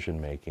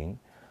decision-making.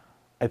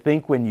 I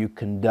think when you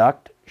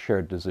conduct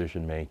shared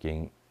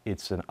decision-making,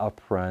 it's an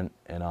upfront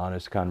and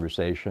honest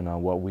conversation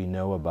on what we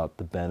know about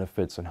the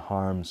benefits and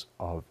harms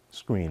of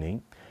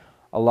screening.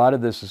 A lot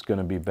of this is going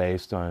to be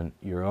based on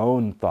your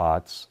own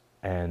thoughts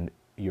and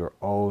your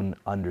own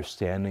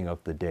understanding of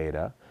the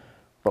data.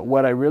 But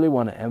what I really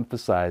want to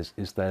emphasize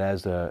is that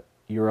as a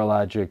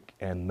urologic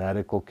and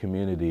medical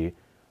community,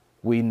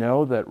 we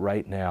know that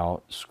right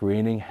now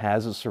screening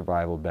has a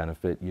survival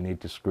benefit. You need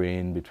to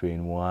screen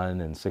between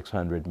 1 and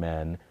 600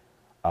 men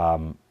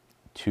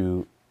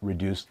to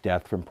reduce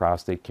death from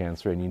prostate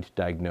cancer, and you need to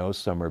diagnose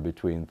somewhere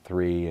between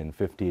 3 and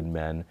 15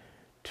 men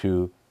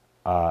to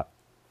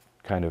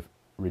kind of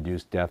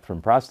reduce death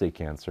from prostate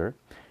cancer.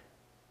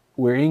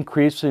 We're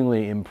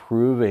increasingly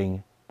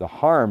improving the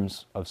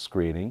harms of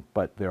screening,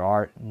 but there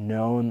are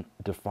known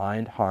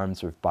defined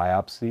harms of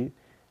biopsy,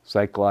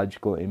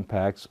 psychological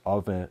impacts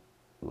of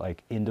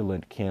like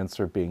indolent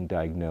cancer being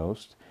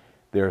diagnosed.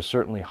 There are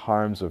certainly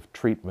harms of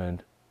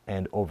treatment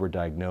and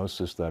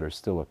overdiagnosis that are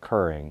still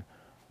occurring,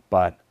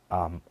 but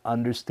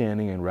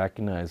understanding and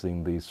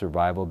recognizing the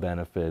survival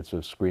benefits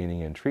of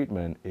screening and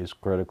treatment is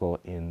critical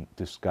in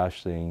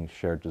discussing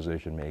shared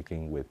decision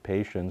making with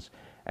patients,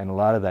 and a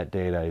lot of that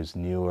data is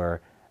newer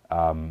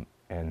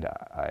and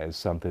is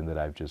something that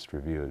I've just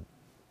reviewed.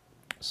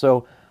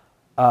 So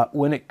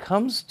when it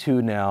comes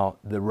to now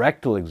the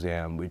rectal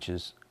exam, which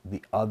is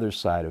the other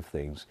side of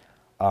things,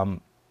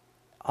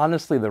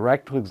 honestly, the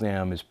rectal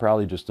exam is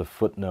probably just a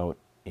footnote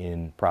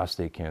in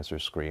prostate cancer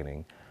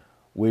screening.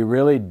 We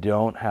really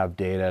don't have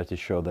data to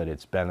show that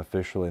it's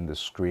beneficial in the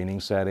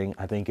screening setting.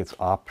 I think it's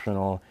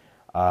optional.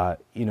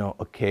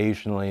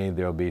 Occasionally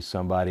there'll be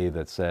somebody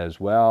that says,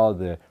 well,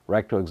 the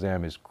rectal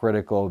exam is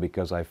critical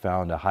because I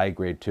found a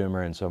high-grade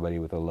tumor in somebody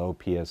with a low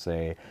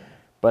PSA.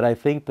 But I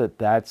think that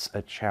that's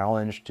a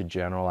challenge to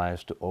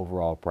generalize to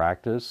overall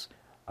practice.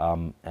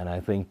 And I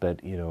think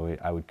that,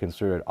 I would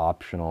consider it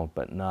optional,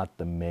 but not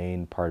the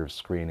main part of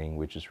screening,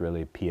 which is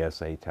really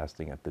PSA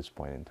testing at this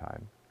point in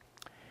time.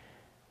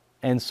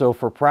 And so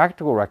for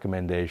practical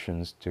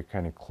recommendations to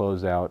kind of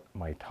close out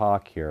my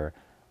talk here,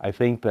 I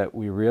think that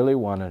we really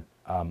want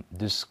to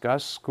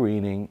discuss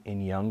screening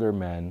in younger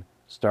men,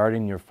 start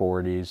in your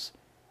 40s.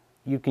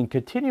 You can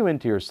continue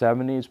into your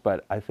 70s,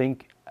 but I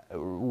think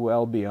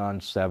well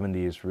beyond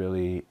 70 is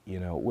really,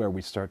 where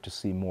we start to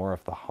see more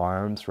of the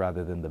harms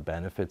rather than the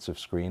benefits of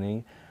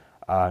screening.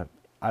 I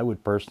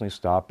would personally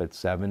stop at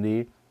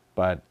 70,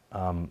 but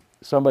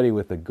somebody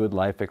with a good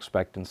life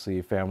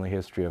expectancy, family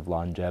history of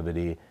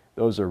longevity,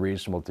 those are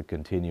reasonable to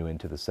continue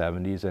into the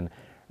 70s. And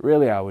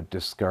really, I would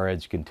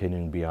discourage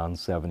continuing beyond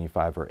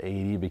 75 or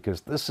 80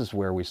 because this is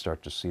where we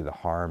start to see the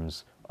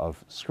harms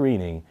of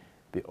screening,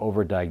 the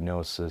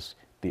overdiagnosis,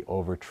 the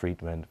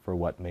overtreatment for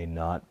what may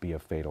not be a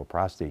fatal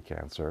prostate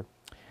cancer.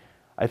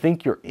 I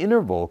think your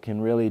interval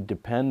can really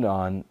depend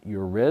on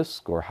your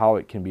risk or how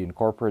it can be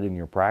incorporated in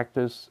your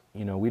practice.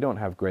 We don't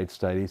have great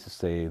studies to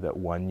say that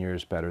 1 year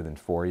is better than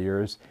 4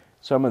 years.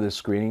 Some of the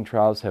screening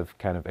trials have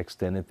kind of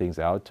extended things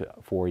out to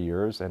 4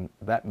 years, and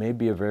that may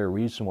be a very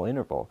reasonable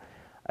interval.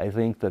 I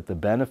think that the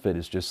benefit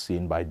is just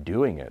seen by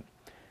doing it.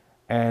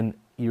 And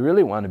you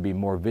really want to be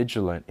more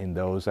vigilant in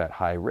those at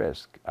high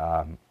risk.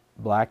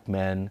 Black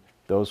men,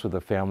 those with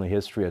a family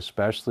history,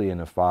 especially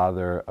in a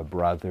father, a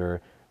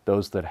brother,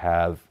 those that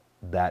have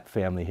that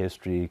family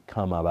history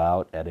come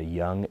about at a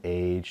young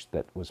age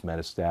that was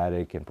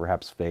metastatic and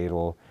perhaps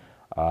fatal,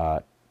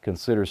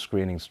 consider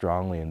screening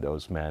strongly in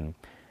those men.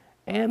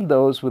 And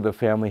those with a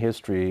family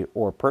history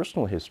or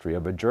personal history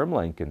of a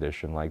germline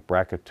condition like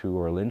BRCA2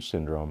 or Lynch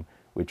syndrome,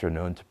 which are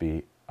known to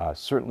be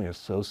certainly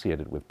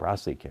associated with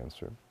prostate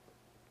cancer.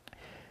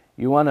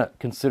 You want to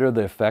consider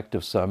the effect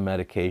of some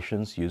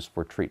medications used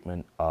for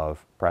treatment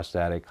of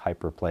prostatic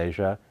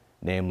hyperplasia,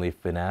 namely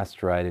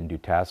finasteride and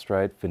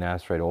dutasteride,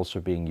 finasteride also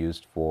being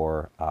used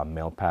for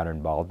male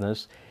pattern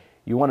baldness.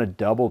 You want to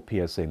double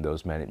PSA in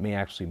those men. It may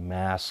actually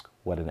mask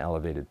what an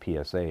elevated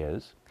PSA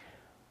is.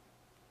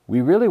 We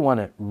really want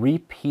to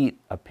repeat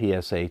a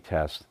PSA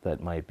test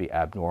that might be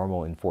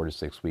abnormal in 4 to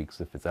 6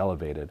 weeks if it's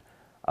elevated.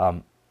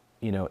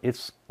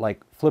 it's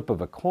like flip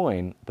of a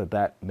coin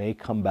that may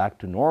come back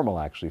to normal.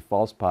 Actually,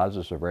 false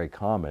positives are very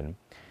common,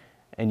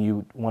 and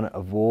you want to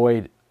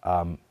avoid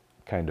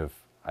kind of,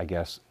 I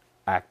guess,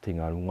 acting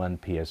on one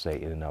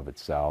PSA in and of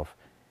itself.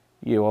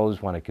 You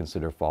always want to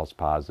consider false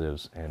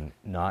positives and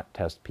not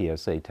test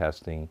PSA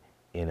testing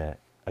in an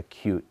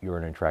acute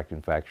urinary tract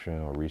infection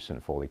or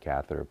recent Foley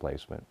catheter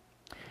replacement.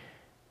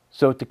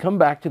 So to come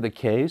back to the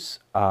case,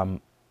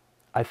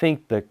 I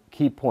think the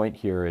key point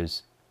here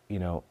is,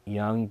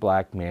 young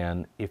black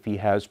man, if he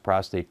has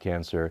prostate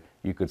cancer,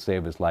 you could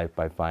save his life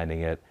by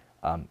finding it.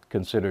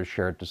 Consider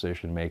shared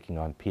decision making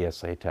on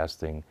PSA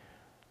testing.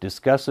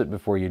 Discuss it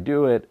before you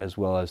do it, as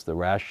well as the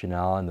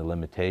rationale and the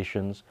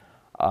limitations.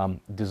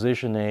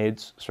 Decision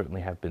aids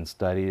certainly have been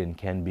studied and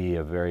can be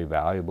a very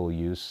valuable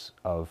use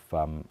of,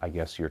 I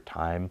guess, your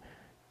time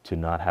to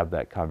not have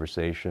that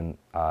conversation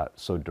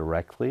so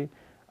directly.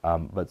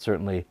 But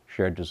certainly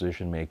shared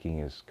decision making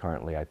is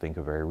currently, I think,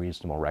 a very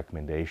reasonable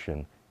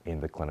recommendation in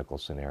the clinical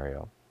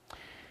scenario.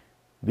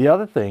 The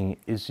other thing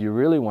is you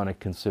really want to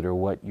consider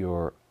what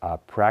your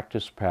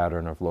practice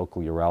pattern of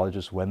local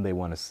urologists, when they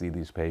want to see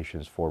these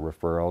patients for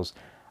referrals.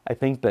 I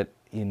think that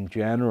in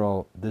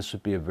general, this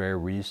would be a very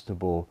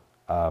reasonable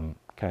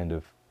kind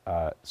of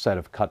set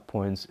of cut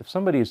points. If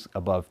somebody's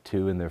above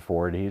 2 in their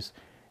 40s,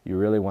 you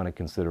really want to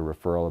consider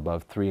referral,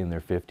 above 3 in their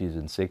 50s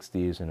and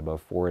 60s, and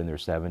above 4 in their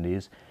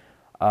 70s.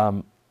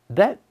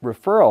 That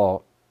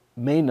referral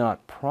may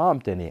not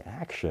prompt any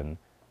action,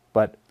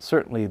 but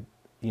certainly,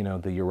 the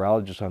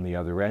urologist on the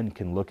other end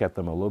can look at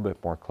them a little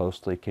bit more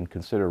closely, can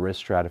consider risk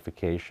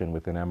stratification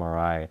with an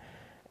MRI.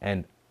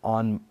 And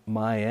on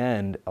my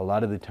end, a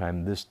lot of the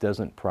time, this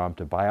doesn't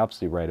prompt a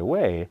biopsy right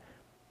away,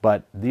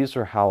 but these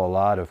are how a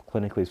lot of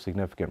clinically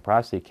significant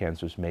prostate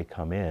cancers may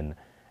come in.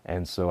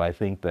 And so I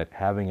think that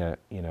having a,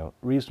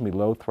 reasonably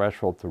low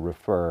threshold to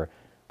refer,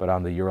 but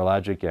on the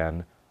urologic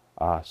end,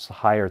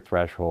 higher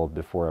threshold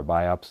before a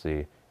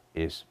biopsy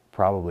is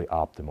probably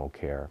optimal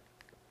care.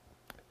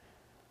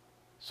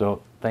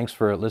 So thanks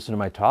for listening to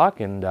my talk,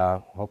 and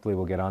hopefully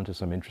we'll get on to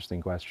some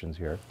interesting questions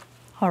here.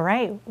 All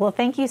right. Well,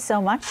 thank you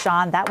so much,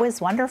 Sean. That was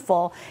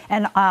wonderful.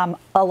 And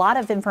a lot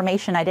of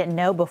information I didn't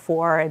know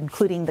before,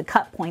 including the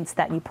cut points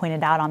that you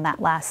pointed out on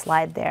that last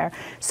slide there.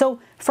 So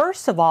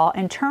first of all,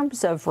 in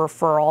terms of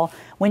referral,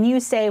 when you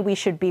say we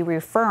should be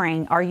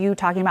referring, are you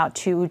talking about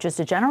to just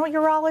a general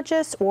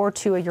urologist or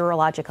to a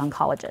urologic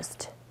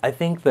oncologist? I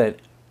think that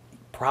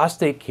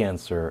prostate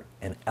cancer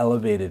and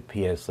elevated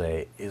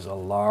PSA is a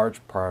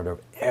large part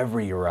of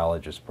every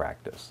urologist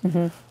practice.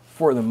 Mm-hmm.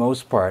 For the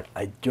most part,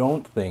 I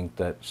don't think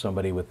that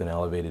somebody with an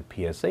elevated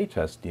PSA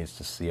test needs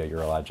to see a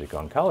urologic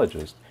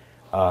oncologist.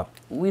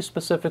 We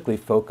specifically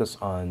focus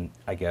on,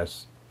 I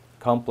guess,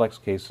 complex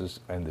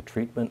cases and the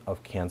treatment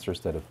of cancers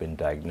that have been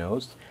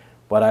diagnosed.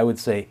 But I would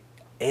say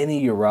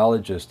any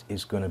urologist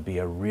is going to be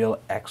a real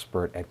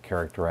expert at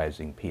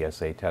characterizing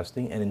PSA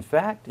testing. And in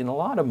fact, in a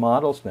lot of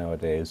models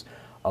nowadays,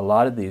 a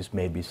lot of these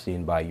may be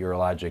seen by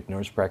urologic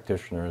nurse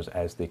practitioners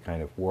as they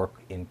kind of work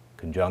in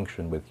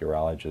conjunction with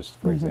urologists,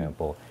 for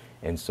example.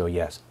 And so,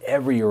 yes,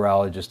 every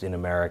urologist in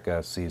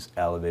America sees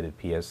elevated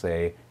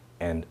PSA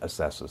and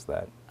assesses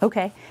that.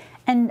 Okay.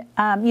 And,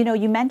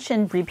 you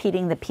mentioned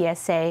repeating the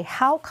PSA.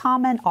 How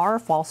common are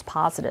false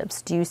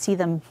positives? Do you see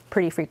them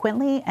pretty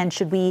frequently? And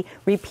should we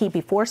repeat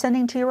before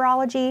sending to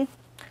urology?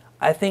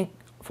 I think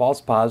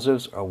false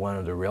positives are one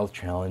of the real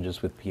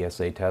challenges with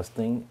PSA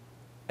testing,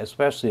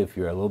 especially if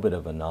you're a little bit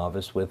of a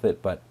novice with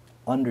it. But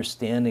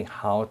understanding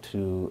how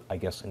to, I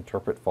guess,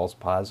 interpret false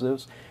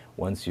positives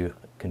once you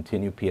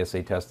continue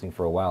PSA testing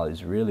for a while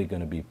is really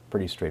going to be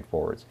pretty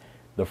straightforward.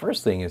 The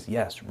first thing is,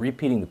 yes,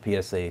 repeating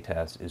the PSA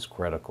test is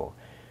critical.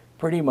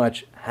 Pretty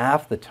much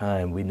half the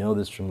time, we know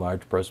this from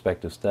large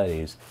prospective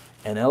studies,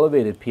 an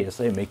elevated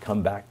PSA may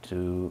come back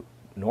to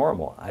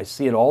normal. I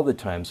see it all the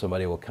time.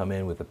 Somebody will come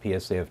in with a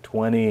PSA of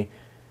 20.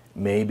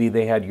 Maybe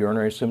they had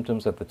urinary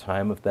symptoms at the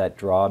time of that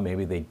draw.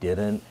 Maybe they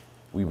didn't.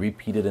 We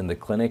repeat it in the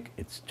clinic.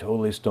 It's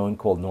totally stone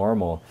cold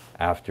normal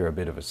after a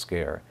bit of a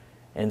scare.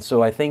 And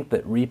so I think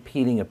that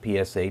repeating a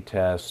PSA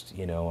test,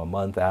 a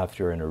month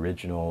after an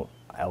original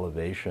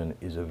elevation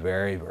is a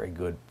very, very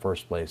good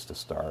first place to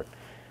start.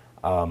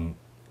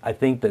 I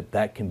think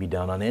that can be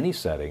done on any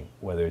setting,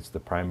 whether it's the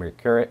primary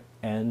care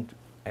end,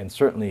 and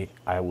certainly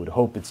I would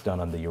hope it's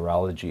done on the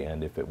urology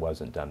end if it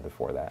wasn't done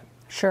before that.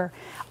 Sure.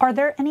 Are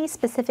there any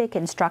specific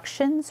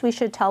instructions we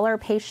should tell our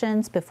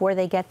patients before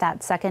they get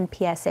that second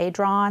PSA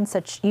drawn?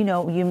 Such,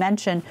 you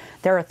mentioned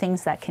there are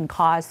things that can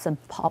cause some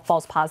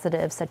false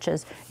positives, such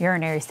as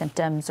urinary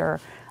symptoms or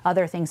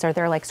other things. Are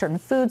there like certain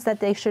foods that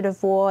they should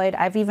avoid?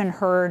 I've even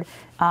heard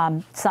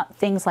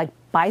things like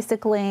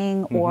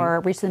bicycling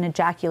or recent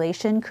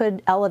ejaculation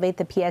could elevate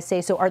the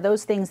PSA. So are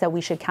those things that we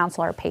should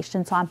counsel our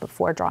patients on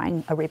before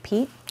drawing a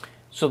repeat?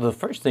 So the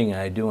first thing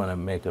I do want to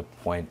make a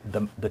point,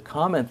 the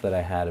comment that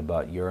I had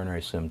about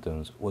urinary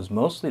symptoms was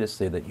mostly to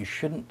say that you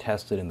shouldn't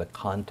test it in the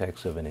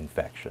context of an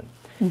infection.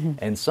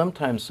 And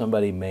sometimes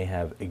somebody may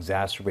have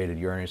exacerbated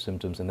urinary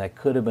symptoms, and that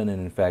could have been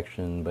an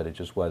infection, but it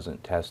just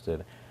wasn't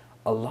tested.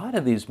 a lot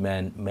of these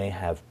men may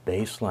have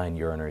baseline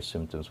urinary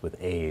symptoms with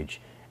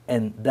age,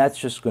 and that's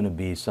just going to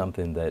be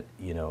something that,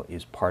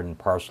 is part and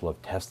parcel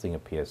of testing a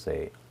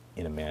PSA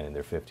in a man in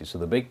their 50s. So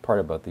the big part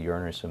about the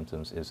urinary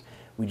symptoms is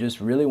we just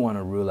really want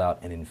to rule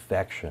out an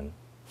infection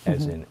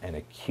as in an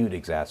acute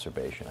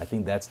exacerbation. I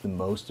think that's the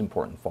most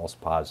important false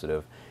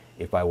positive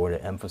if I were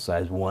to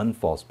emphasize one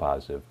false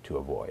positive to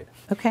avoid.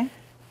 Okay.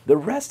 The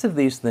rest of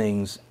these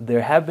things,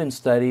 there have been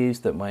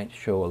studies that might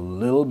show a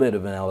little bit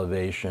of an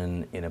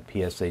elevation in a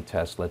PSA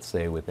test, let's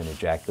say with an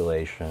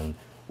ejaculation,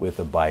 with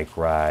a bike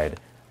ride,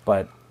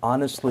 but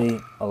honestly,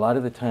 a lot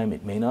of the time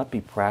it may not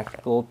be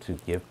practical to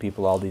give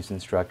people all these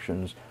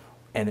instructions,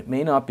 and it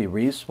may not be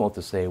reasonable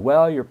to say,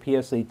 well, your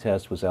PSA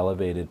test was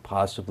elevated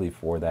possibly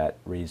for that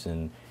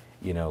reason,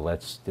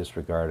 let's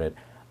disregard it.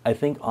 I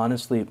think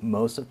honestly,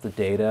 most of the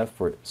data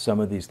for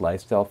some of these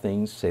lifestyle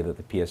things say that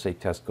the PSA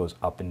test goes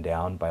up and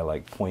down by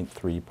like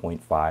 0.3,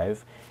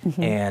 0.5,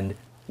 and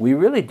we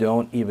really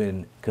don't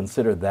even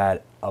consider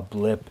that a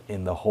blip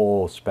in the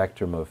whole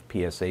spectrum of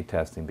PSA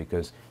testing,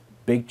 because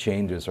big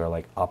changes are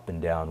like up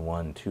and down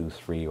 1, 2,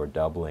 3, or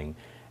doubling.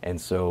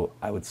 And so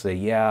I would say,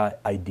 yeah,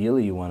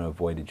 ideally you want to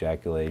avoid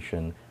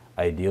ejaculation.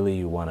 Ideally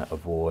you want to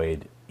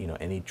avoid,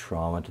 any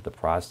trauma to the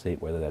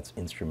prostate, whether that's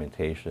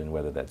instrumentation,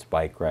 whether that's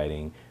bike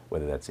riding,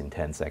 whether that's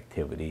intense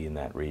activity in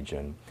that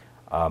region.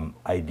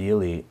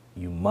 Ideally,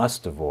 you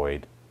must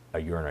avoid a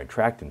urinary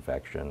tract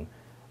infection,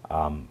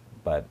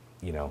 but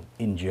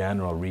in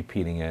general,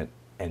 repeating it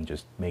and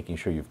just making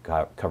sure you've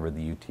covered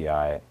the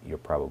UTI, you're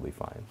probably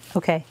fine.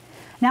 Okay.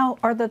 Now,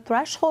 are the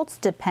thresholds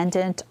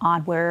dependent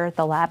on where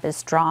the lab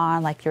is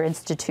drawn, like your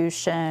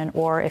institution,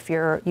 or if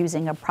you're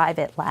using a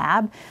private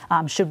lab?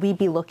 Should we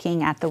be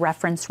looking at the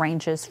reference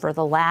ranges for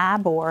the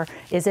lab, or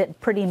is it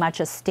pretty much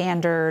a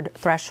standard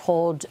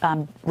threshold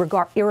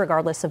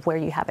irregardless of where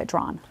you have it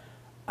drawn?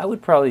 I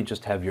would probably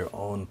just have your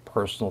own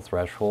personal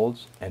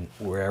thresholds, and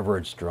wherever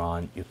it's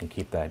drawn, you can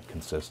keep that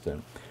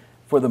consistent.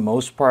 For the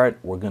most part,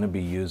 we're going to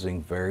be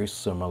using very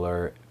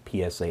similar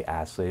PSA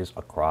assays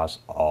across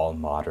all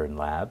modern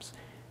labs.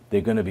 They're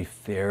going to be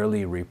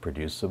fairly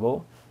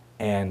reproducible,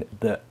 and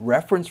the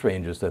reference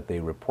ranges that they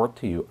report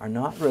to you are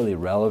not really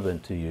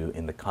relevant to you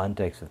in the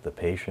context of the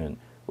patient,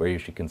 where you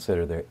should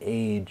consider their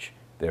age,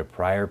 their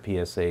prior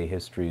PSA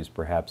histories,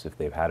 perhaps if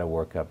they've had a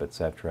workup,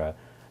 etc.,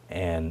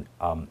 and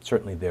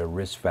certainly their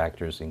risk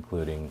factors,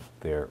 including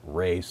their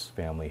race,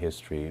 family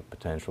history,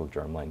 potential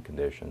germline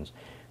conditions.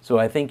 So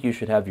I think you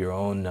should have your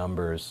own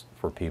numbers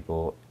for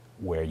people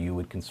where you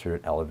would consider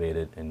it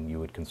elevated and you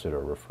would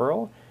consider a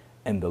referral,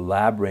 and the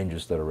lab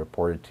ranges that are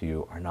reported to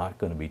you are not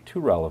going to be too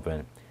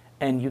relevant,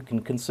 and you can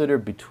consider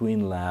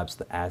between labs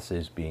the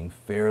assays being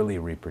fairly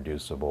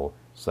reproducible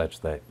such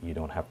that you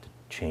don't have to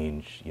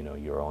change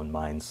your own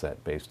mindset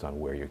based on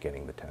where you're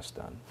getting the test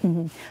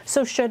done.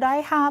 So should I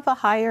have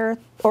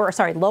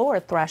a lower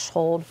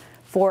threshold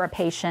for a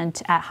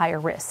patient at higher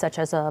risk, such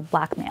as a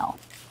black male?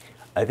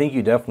 I think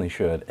you definitely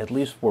should, at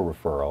least for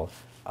referral.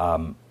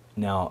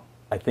 Now,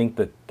 I think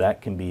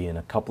that can be in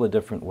a couple of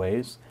different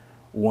ways.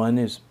 One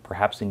is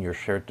perhaps in your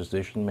shared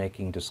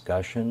decision-making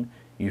discussion,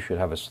 you should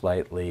have a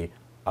slightly,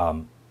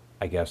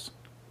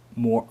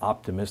 more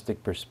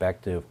optimistic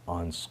perspective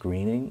on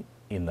screening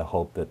in the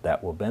hope that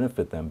that will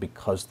benefit them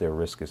because their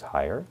risk is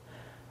higher.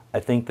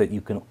 I think that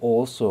you can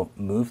also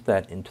move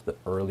that into the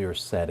earlier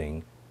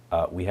setting.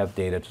 We have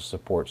data to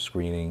support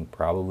screening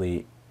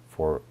probably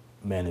for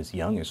men as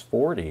young as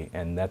 40,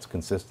 and that's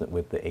consistent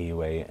with the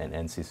AUA and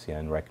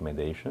NCCN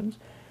recommendations.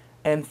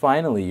 And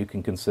finally, you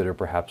can consider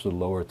perhaps a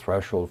lower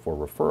threshold for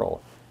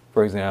referral.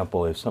 For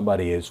example, if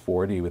somebody is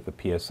 40 with a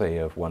PSA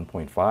of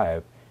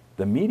 1.5,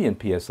 the median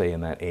PSA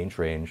in that age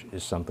range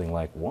is something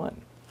like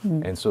 1.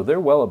 And so they're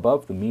well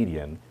above the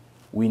median.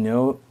 We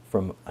know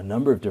from a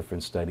number of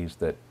different studies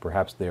that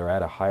perhaps they are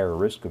at a higher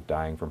risk of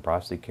dying from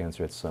prostate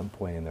cancer at some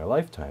point in their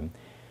lifetime.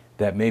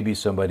 That maybe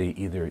somebody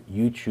either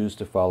you choose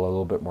to follow a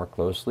little bit more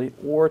closely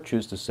or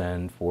choose to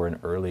send for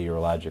an early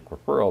urologic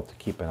referral to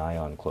keep an eye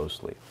on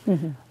closely.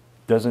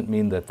 Doesn't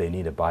mean that they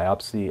need a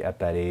biopsy at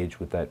that age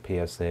with that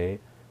PSA,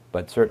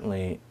 but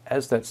certainly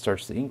as that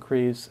starts to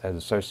increase, as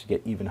it starts to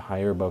get even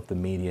higher above the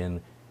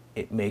median,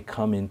 it may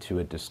come into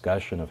a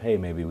discussion of, hey,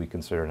 maybe we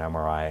consider an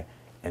MRI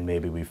and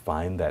maybe we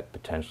find that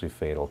potentially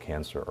fatal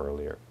cancer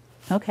earlier.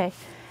 Okay.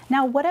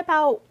 Now, what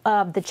about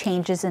the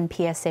changes in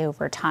PSA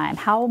over time?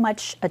 How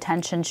much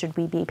attention should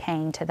we be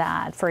paying to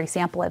that? For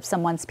example, if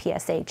someone's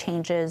PSA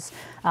changes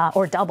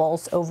or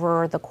doubles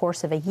over the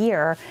course of a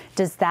year,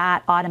 does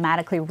that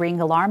automatically ring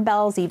alarm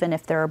bells even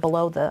if they're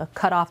below the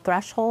cutoff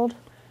threshold?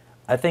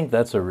 I think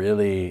that's a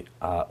really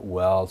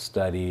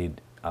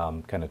well-studied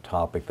kind of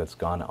topic that's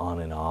gone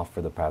on and off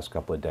for the past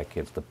couple of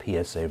decades, the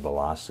PSA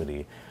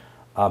velocity.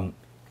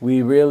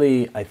 We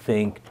really, I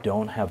think,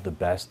 don't have the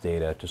best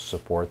data to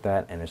support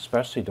that, and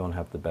especially don't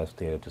have the best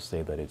data to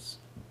say that it's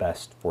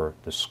best for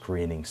the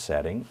screening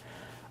setting.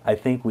 I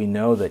think we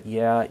know that,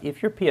 yeah,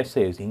 if your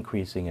PSA is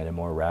increasing at a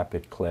more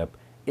rapid clip,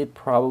 it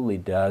probably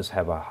does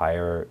have a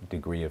higher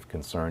degree of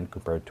concern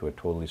compared to a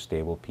totally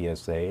stable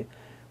PSA.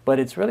 But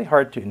it's really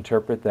hard to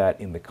interpret that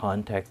in the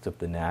context of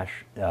the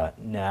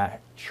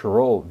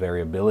natural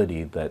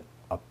variability that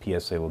a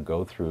PSA will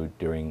go through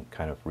during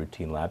kind of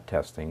routine lab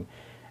testing.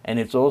 And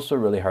it's also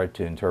really hard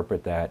to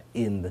interpret that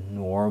in the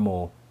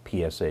normal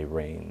PSA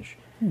range.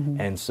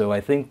 And so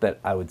I think that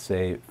I would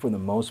say, for the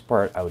most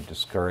part, I would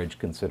discourage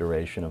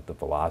consideration of the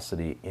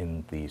velocity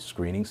in the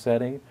screening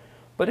setting.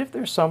 But if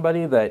there's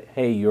somebody that,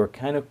 hey, you're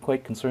kind of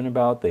quite concerned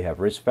about, they have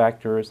risk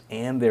factors,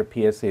 and their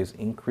PSA is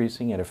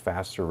increasing at a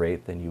faster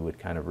rate than you would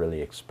kind of really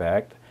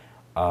expect,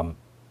 a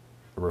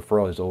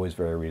referral is always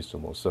very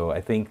reasonable. So I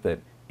think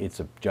that it's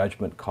a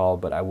judgment call,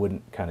 but I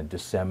wouldn't kind of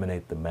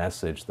disseminate the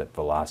message that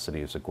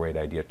velocity is a great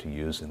idea to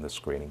use in the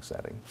screening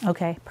setting.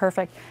 Okay,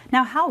 perfect.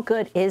 Now, how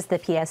good is the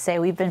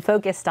PSA? We've been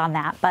focused on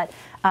that, but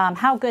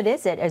how good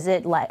is it? Is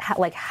it like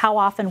how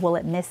often will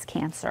it miss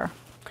cancer?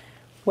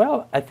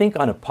 Well, I think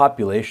on a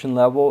population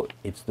level,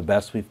 it's the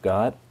best we've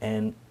got.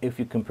 And if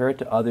you compare it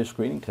to other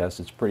screening tests,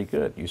 it's pretty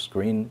good. You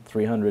screen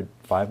 300,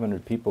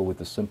 500 people with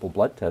a simple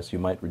blood test, you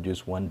might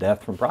reduce 1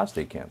 death from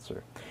prostate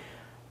cancer.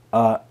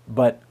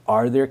 But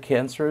are there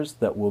cancers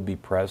that will be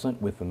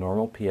present with the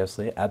normal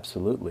PSA?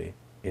 Absolutely.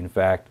 In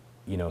fact,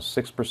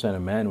 6%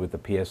 of men with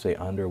a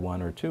PSA under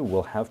 1 or 2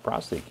 will have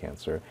prostate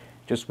cancer,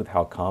 just with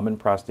how common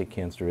prostate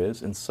cancer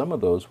is, and some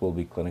of those will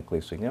be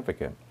clinically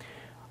significant.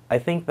 I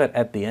think that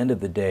at the end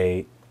of the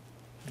day,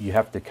 you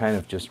have to kind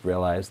of just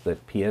realize that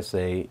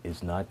PSA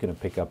is not going to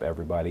pick up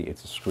everybody.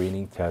 It's a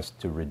screening test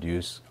to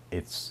reduce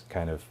its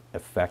kind of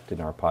effect in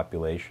our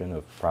population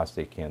of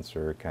prostate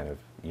cancer kind of,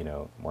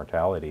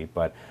 mortality.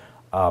 But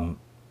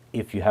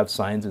if you have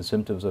signs and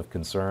symptoms of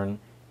concern,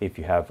 if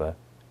you have a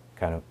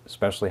kind of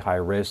especially high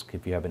risk,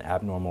 if you have an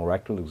abnormal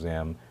rectal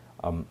exam,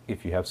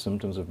 if you have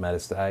symptoms of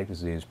metastatic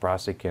disease,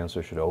 prostate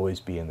cancer should always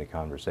be in the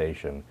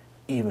conversation,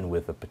 even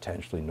with a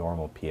potentially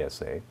normal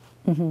PSA.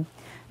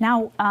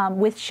 Now,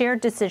 with shared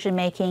decision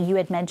making, you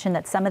had mentioned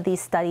that some of these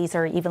studies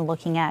are even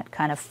looking at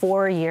kind of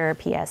 4-year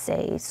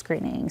PSA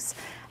screenings.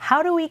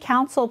 How do we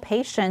counsel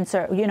patients,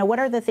 or what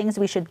are the things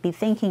we should be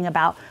thinking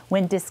about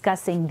when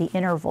discussing the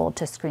interval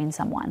to screen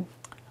someone?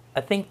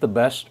 I think the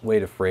best way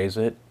to phrase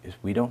it is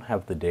we don't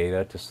have the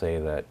data to say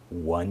that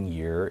 1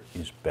 year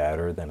is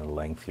better than a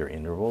lengthier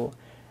interval.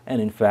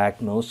 And in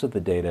fact, most of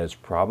the data is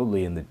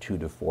probably in the 2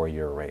 to 4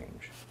 year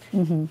range.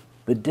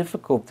 The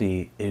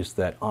difficulty is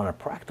that on a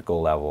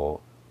practical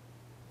level,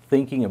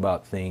 thinking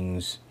about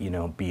things,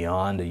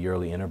 beyond a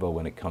yearly interval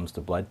when it comes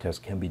to blood tests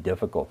can be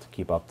difficult to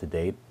keep up to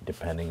date,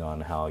 depending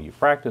on how you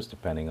practice,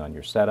 depending on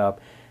your setup.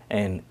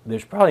 And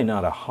there's probably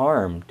not a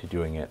harm to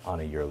doing it on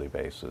a yearly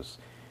basis.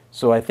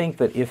 So I think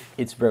that if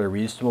it's very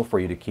reasonable for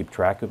you to keep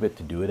track of it,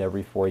 to do it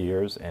every 4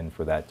 years, and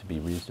for that to be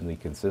reasonably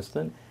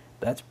consistent,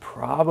 that's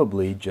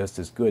probably just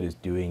as good as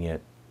doing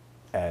it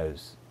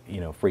as,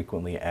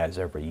 frequently as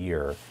every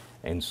year.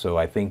 And so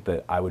I think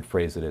that I would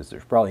phrase it as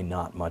there's probably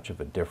not much of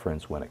a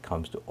difference when it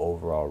comes to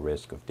overall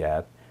risk of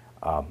death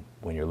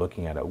when you're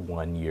looking at a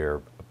 1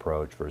 year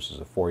approach versus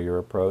a 4 year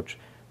approach,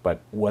 but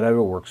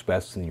whatever works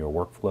best in your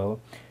workflow.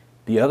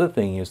 The other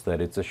thing is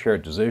that it's a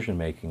shared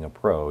decision-making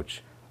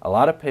approach. A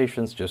lot of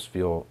patients just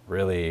feel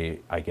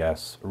really,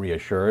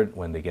 reassured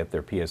when they get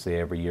their PSA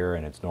every year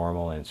and it's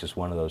normal, and it's just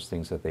one of those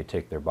things that they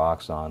tick their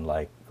box on,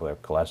 like their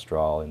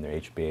cholesterol and their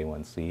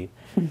HbA1c.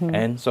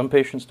 And some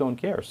patients don't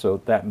care.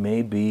 So that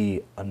may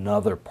be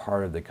another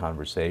part of the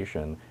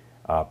conversation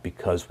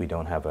because we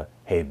don't have a,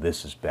 hey,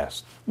 this is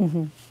best.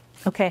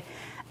 Okay.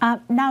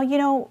 Now,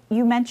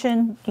 you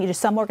mentioned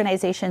some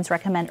organizations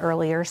recommend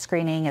earlier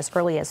screening, as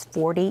early as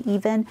 40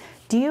 even.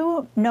 Do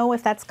you know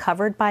if that's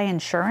covered by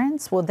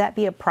insurance? Will that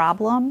be a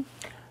problem?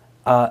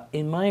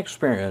 In my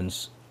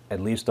experience,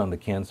 at least on the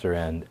cancer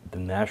end, the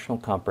National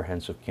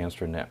Comprehensive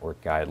Cancer Network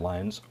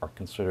guidelines are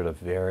considered a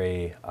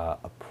very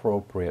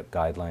appropriate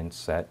guideline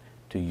set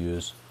to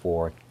use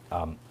for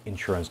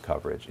insurance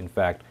coverage. In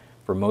fact,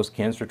 for most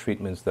cancer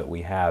treatments that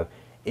we have,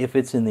 if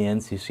it's in the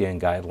NCCN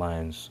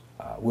guidelines,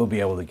 we'll be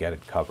able to get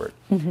it covered.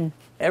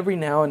 Every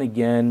now and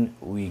again,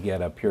 we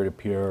get a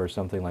peer-to-peer or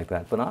something like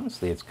that, but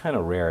honestly, it's kind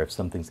of rare if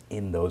something's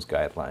in those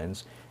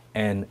guidelines.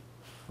 And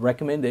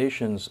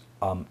recommendations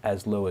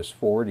as low as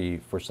 40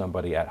 for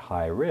somebody at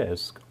high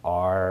risk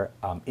are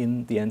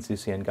in the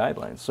NCCN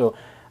guidelines. So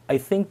I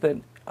think that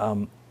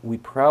we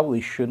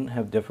probably shouldn't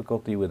have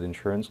difficulty with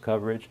insurance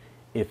coverage.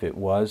 If it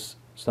was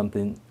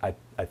something I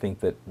think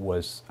that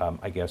was,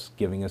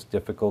 giving us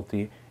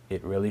difficulty,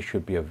 it really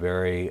should be a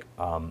very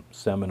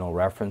seminal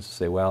reference to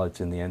say, well,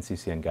 it's in the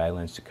NCCN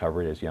guidelines to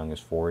cover it as young as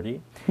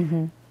 40.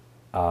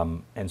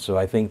 And so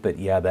I think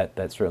that,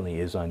 that certainly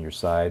is on your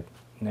side.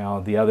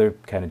 Now, the other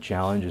kind of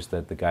challenge is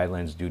that the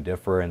guidelines do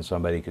differ, and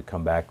somebody could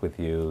come back with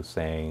you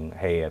saying,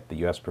 hey, at the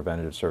U.S.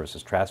 Preventative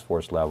Services Task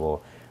Force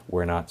level,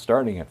 we're not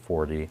starting at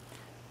 40.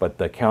 But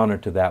the counter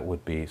to that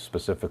would be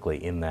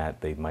specifically in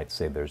that they might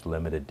say there's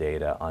limited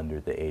data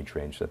under the age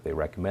range that they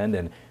recommend,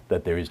 and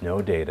that there is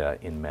no data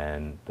in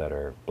men that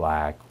are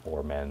Black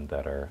or men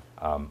that are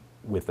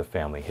with a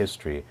family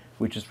history,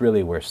 which is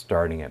really where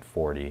starting at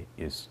 40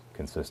 is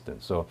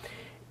consistent. So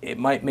it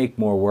might make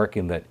more work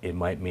in that it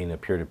might mean a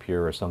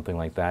peer-to-peer or something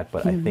like that,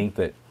 but I think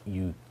that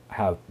you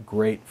have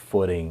great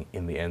footing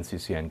in the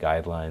NCCN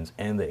guidelines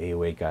and the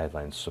AOA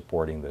guidelines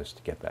supporting this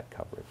to get that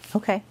covered.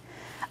 Okay.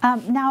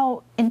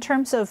 Now, in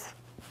terms of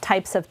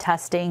types of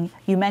testing,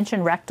 you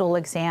mentioned rectal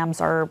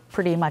exams are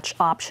pretty much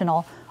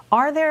optional.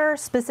 Are there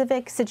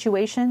specific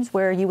situations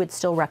where you would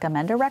still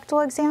recommend a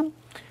rectal exam?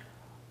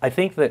 I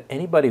think that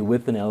anybody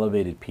with an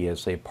elevated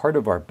PSA, part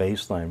of our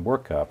baseline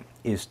workup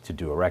is to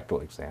do a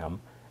rectal exam.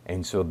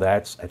 And so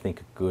that's, I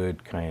think, a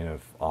good kind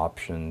of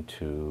option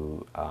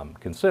to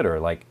consider.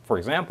 Like, for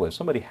example, if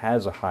somebody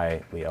has a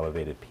highly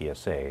elevated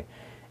PSA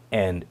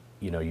and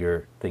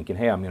you're thinking,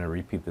 hey, I'm going to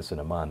repeat this in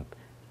a month,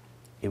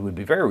 it would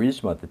be very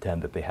reasonable at the time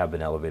that they have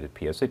an elevated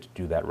PSA to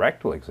do that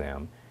rectal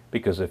exam,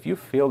 because if you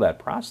feel that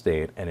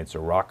prostate and it's a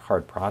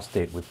rock-hard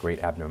prostate with great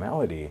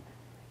abnormality,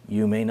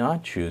 you may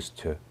not choose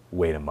to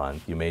wait a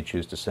month. You may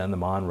choose to send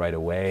them on right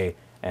away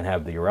and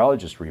have the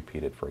urologist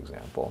repeat it, for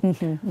example.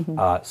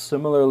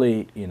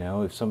 Similarly,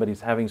 if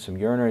somebody's having some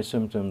urinary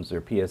symptoms,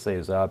 their PSA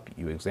is up,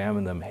 you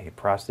examine them, hey,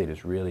 prostate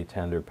is really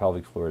tender,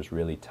 pelvic floor is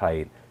really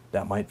tight,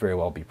 that might very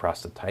well be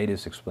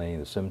prostatitis explaining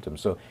the symptoms.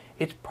 So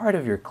it's part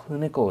of your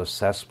clinical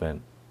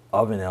assessment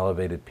of an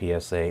elevated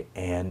PSA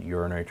and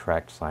urinary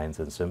tract signs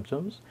and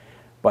symptoms.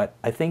 But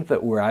I think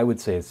that where I would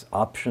say it's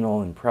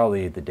optional and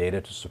probably the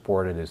data to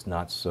support it is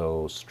not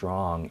so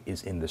strong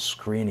is in the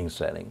screening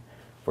setting.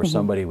 For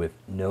somebody with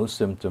no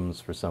symptoms,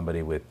 for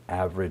somebody with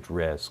average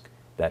risk,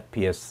 that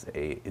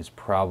PSA is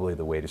probably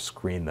the way to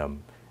screen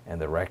them, and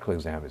the rectal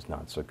exam is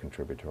not so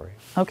contributory.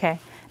 Okay.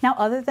 Now,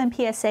 other than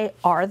PSA,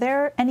 are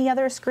there any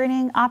other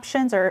screening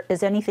options, or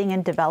is anything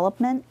in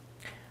development?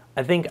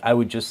 I think I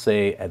would just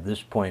say at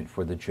this point,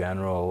 for the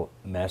general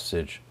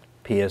message,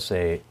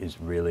 PSA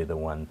is really the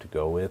one to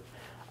go with.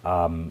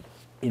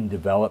 In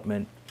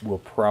development, we'll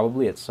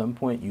probably at some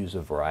point use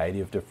a variety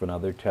of different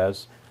other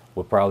tests.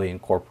 We'll probably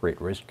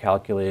incorporate risk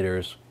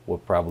calculators. We'll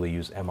probably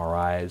use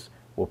MRIs.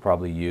 We'll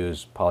probably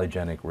use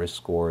polygenic risk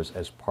scores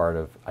as part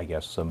of, I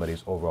guess,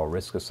 somebody's overall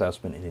risk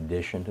assessment in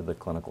addition to the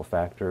clinical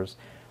factors.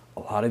 A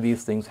lot of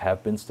these things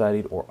have been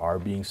studied or are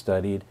being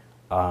studied.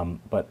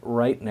 But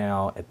right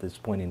now, at this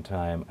point in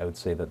time, I would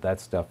say that that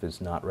stuff is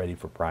not ready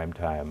for prime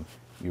time.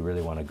 You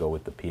really want to go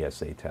with the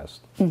PSA test.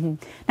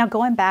 Now,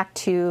 going back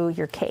to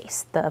your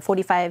case, the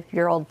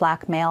 45-year-old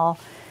black male,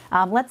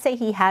 let's say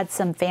he had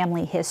some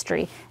family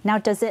history. Now,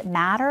 does it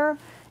matter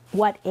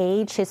what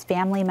age his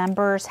family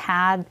members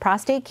had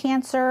prostate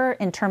cancer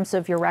in terms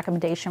of your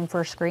recommendation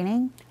for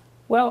screening?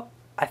 Well,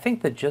 I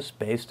think that just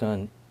based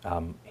on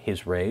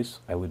his race,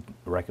 I would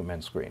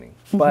recommend screening.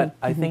 But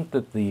I think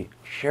that the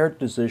shared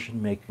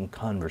decision-making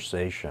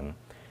conversation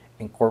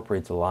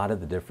incorporates a lot of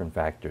the different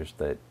factors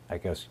that I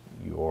guess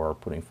you're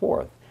putting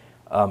forth.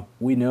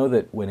 We know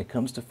that when it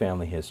comes to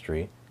family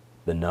history,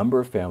 the number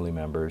of family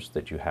members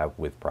that you have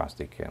with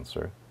prostate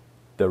cancer,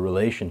 the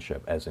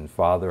relationship, as in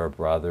father or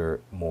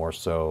brother more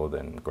so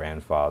than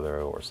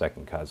grandfather or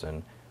second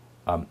cousin,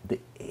 the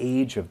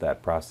age of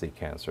that prostate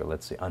cancer,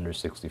 let's say under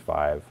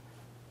 65,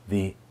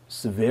 the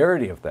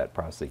severity of that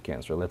prostate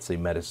cancer, let's say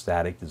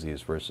metastatic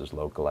disease versus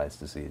localized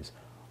disease,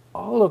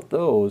 all of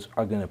those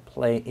are going to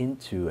play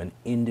into an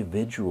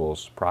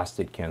individual's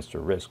prostate cancer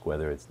risk,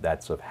 whether it's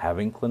that's of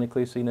having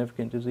clinically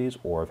significant disease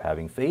or of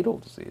having fatal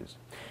disease.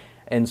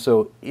 And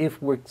so if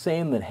we're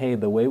saying that, hey,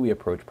 the way we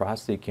approach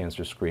prostate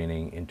cancer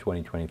screening in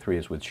 2023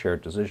 is with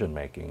shared decision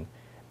making,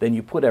 then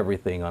you put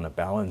everything on a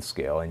balance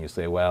scale and you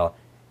say, well,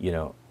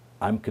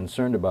 I'm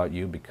concerned about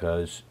you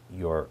because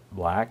you're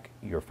black,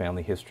 your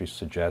family history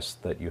suggests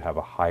that you have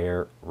a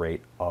higher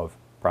rate of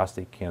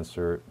prostate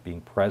cancer being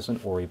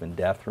present or even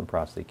death from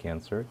prostate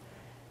cancer.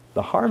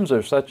 The harms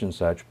are such and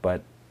such,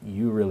 but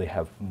you really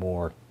have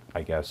more,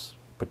 I guess,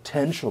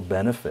 potential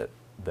benefit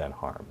than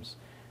harms,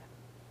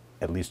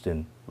 at least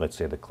in, let's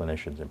say, the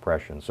clinician's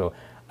impression. So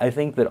I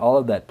think that all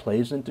of that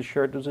plays into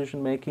shared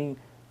decision making,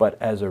 but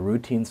as a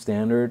routine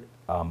standard,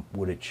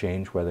 would it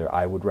change whether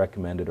I would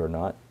recommend it or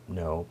not?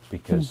 No,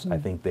 because I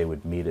think they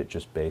would meet it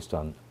just based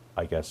on,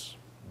 I guess,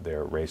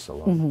 their race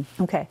alone.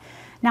 Okay.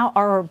 Now,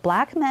 are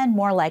black men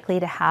more likely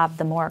to have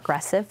the more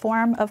aggressive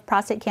form of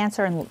prostate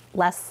cancer and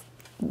less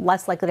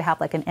likely to have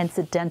like an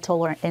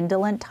incidental or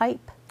indolent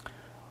type?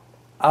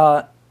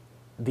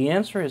 The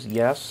answer is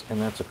yes,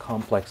 and that's a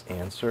complex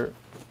answer,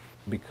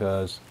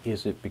 because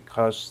is it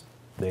because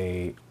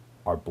they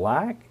are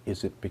black?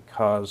 Is it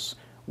because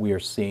we are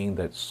seeing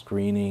that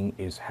screening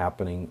is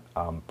happening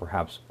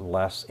perhaps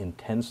less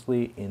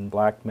intensely in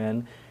black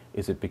men?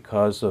 Is it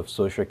because of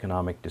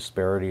socioeconomic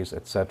disparities,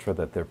 et cetera,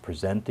 that they're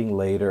presenting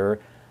later?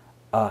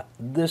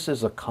 This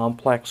is a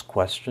complex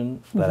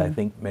question that I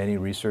think many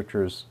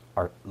researchers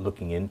are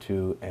looking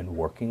into and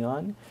working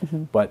on.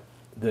 But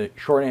the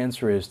short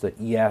answer is that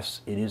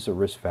yes, it is a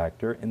risk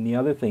factor. And the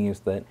other thing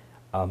is that,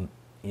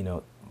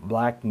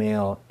 black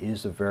male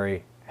is a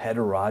very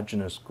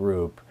heterogeneous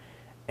group.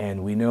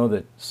 And we know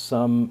that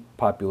some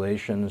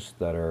populations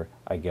that are,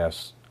 I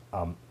guess,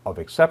 of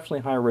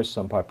exceptionally high risk,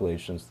 some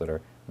populations that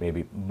are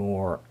maybe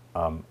more,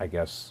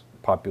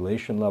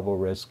 population level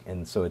risk,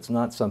 and so it's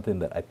not something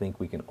that I think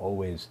we can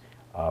always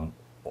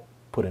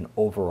put an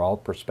overall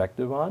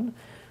perspective on.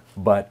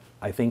 But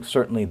I think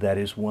certainly that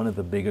is one of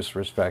the biggest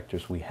risk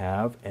factors we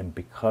have, and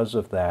because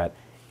of that,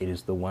 it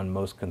is the one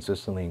most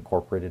consistently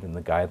incorporated in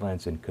the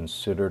guidelines and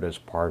considered as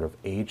part of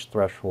age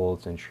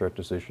thresholds and shared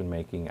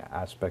decision-making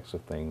aspects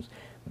of things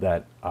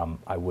that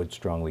I would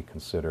strongly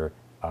consider,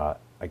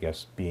 I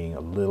guess, being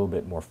a little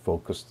bit more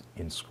focused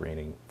in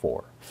screening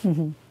for.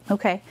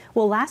 Okay.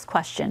 Well, last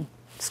question.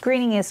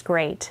 Screening is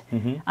great.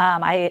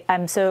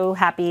 I'm so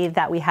happy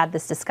that we had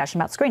this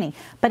discussion about screening.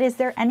 But is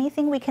there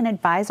anything we can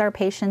advise our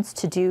patients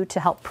to do to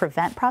help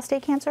prevent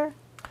prostate cancer?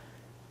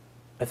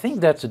 I think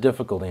that's a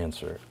difficult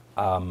answer.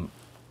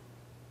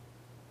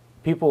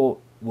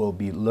 People will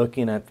be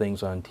looking at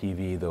things on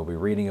TV, they'll be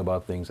reading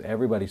about things,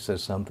 everybody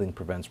says something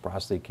prevents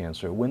prostate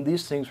cancer. When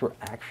these things were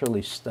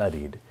actually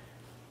studied,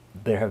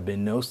 there have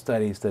been no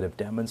studies that have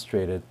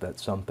demonstrated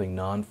that something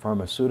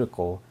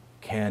non-pharmaceutical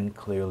can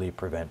clearly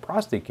prevent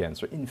prostate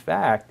cancer. In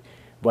fact,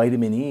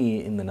 vitamin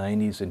E in the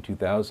 90s and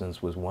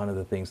 2000s was one of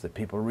the things that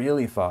people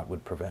really thought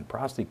would prevent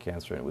prostate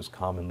cancer, and it was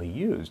commonly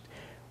used.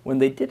 When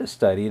they did a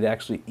study, it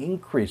actually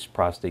increased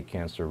prostate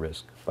cancer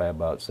risk by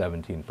about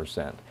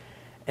 17%.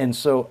 And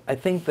so I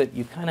think that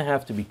you kind of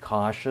have to be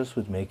cautious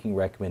with making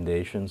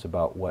recommendations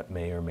about what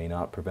may or may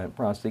not prevent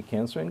prostate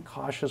cancer, and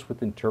cautious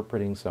with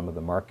interpreting some of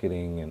the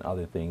marketing and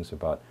other things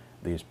about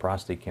these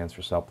prostate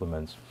cancer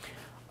supplements.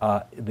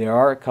 There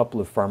are a couple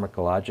of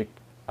pharmacologic,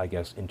 I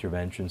guess,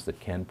 interventions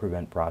that can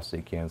prevent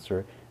prostate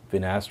cancer.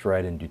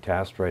 Finasteride and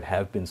dutasteride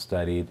have been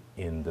studied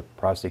in the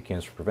prostate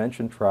cancer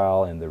prevention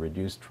trial and the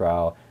reduced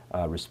trial,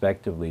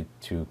 respectively,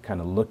 to kind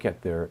of look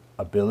at their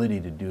ability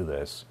to do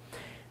this.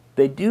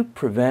 They do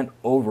prevent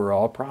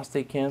overall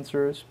prostate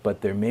cancers,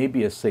 but there may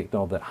be a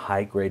signal that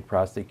high-grade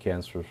prostate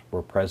cancers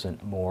were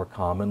present more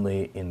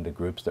commonly in the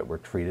groups that were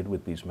treated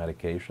with these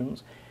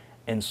medications.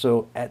 And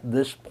so at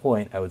this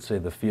point, I would say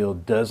the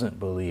field doesn't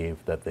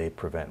believe that they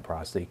prevent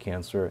prostate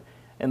cancer.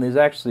 And there's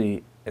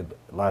actually,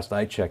 last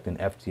I checked, an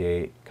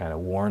FDA kind of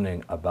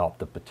warning about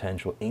the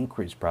potential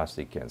increased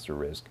prostate cancer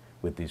risk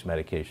with these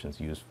medications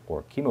used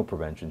for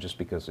chemoprevention, just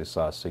because they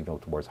saw a signal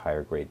towards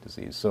higher grade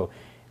disease. So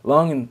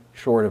long and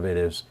short of it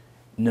is,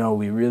 no,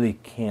 we really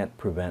can't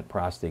prevent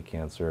prostate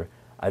cancer.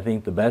 I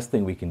think the best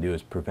thing we can do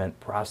is prevent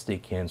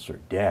prostate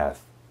cancer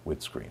death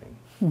with screening.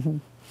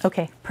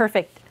 Okay,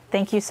 perfect.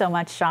 Thank you so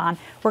much, Sean.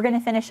 We're going to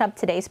finish up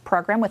today's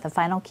program with a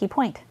final key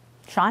point.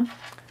 Sean?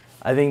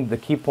 I think the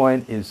key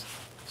point is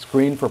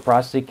screen for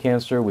prostate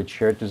cancer with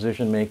shared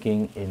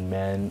decision-making in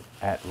men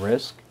at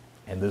risk,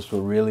 and this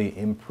will really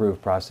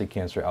improve prostate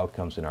cancer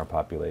outcomes in our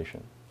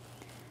population.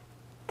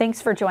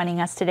 Thanks for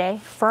joining us today.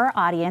 For our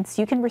audience,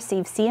 you can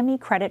receive CME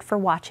credit for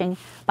watching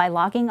by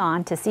logging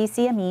on to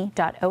ccme.osu.edu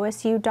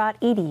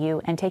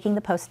and taking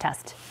the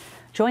post-test.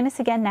 Join us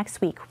again next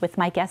week with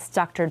my guests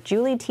Dr.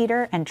 Julie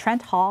Teeter and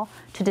Trent Hall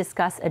to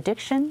discuss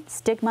addiction,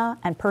 stigma,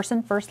 and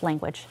person-first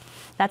language.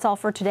 That's all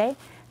for today.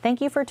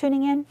 Thank you for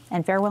tuning in,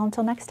 and farewell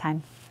until next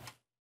time.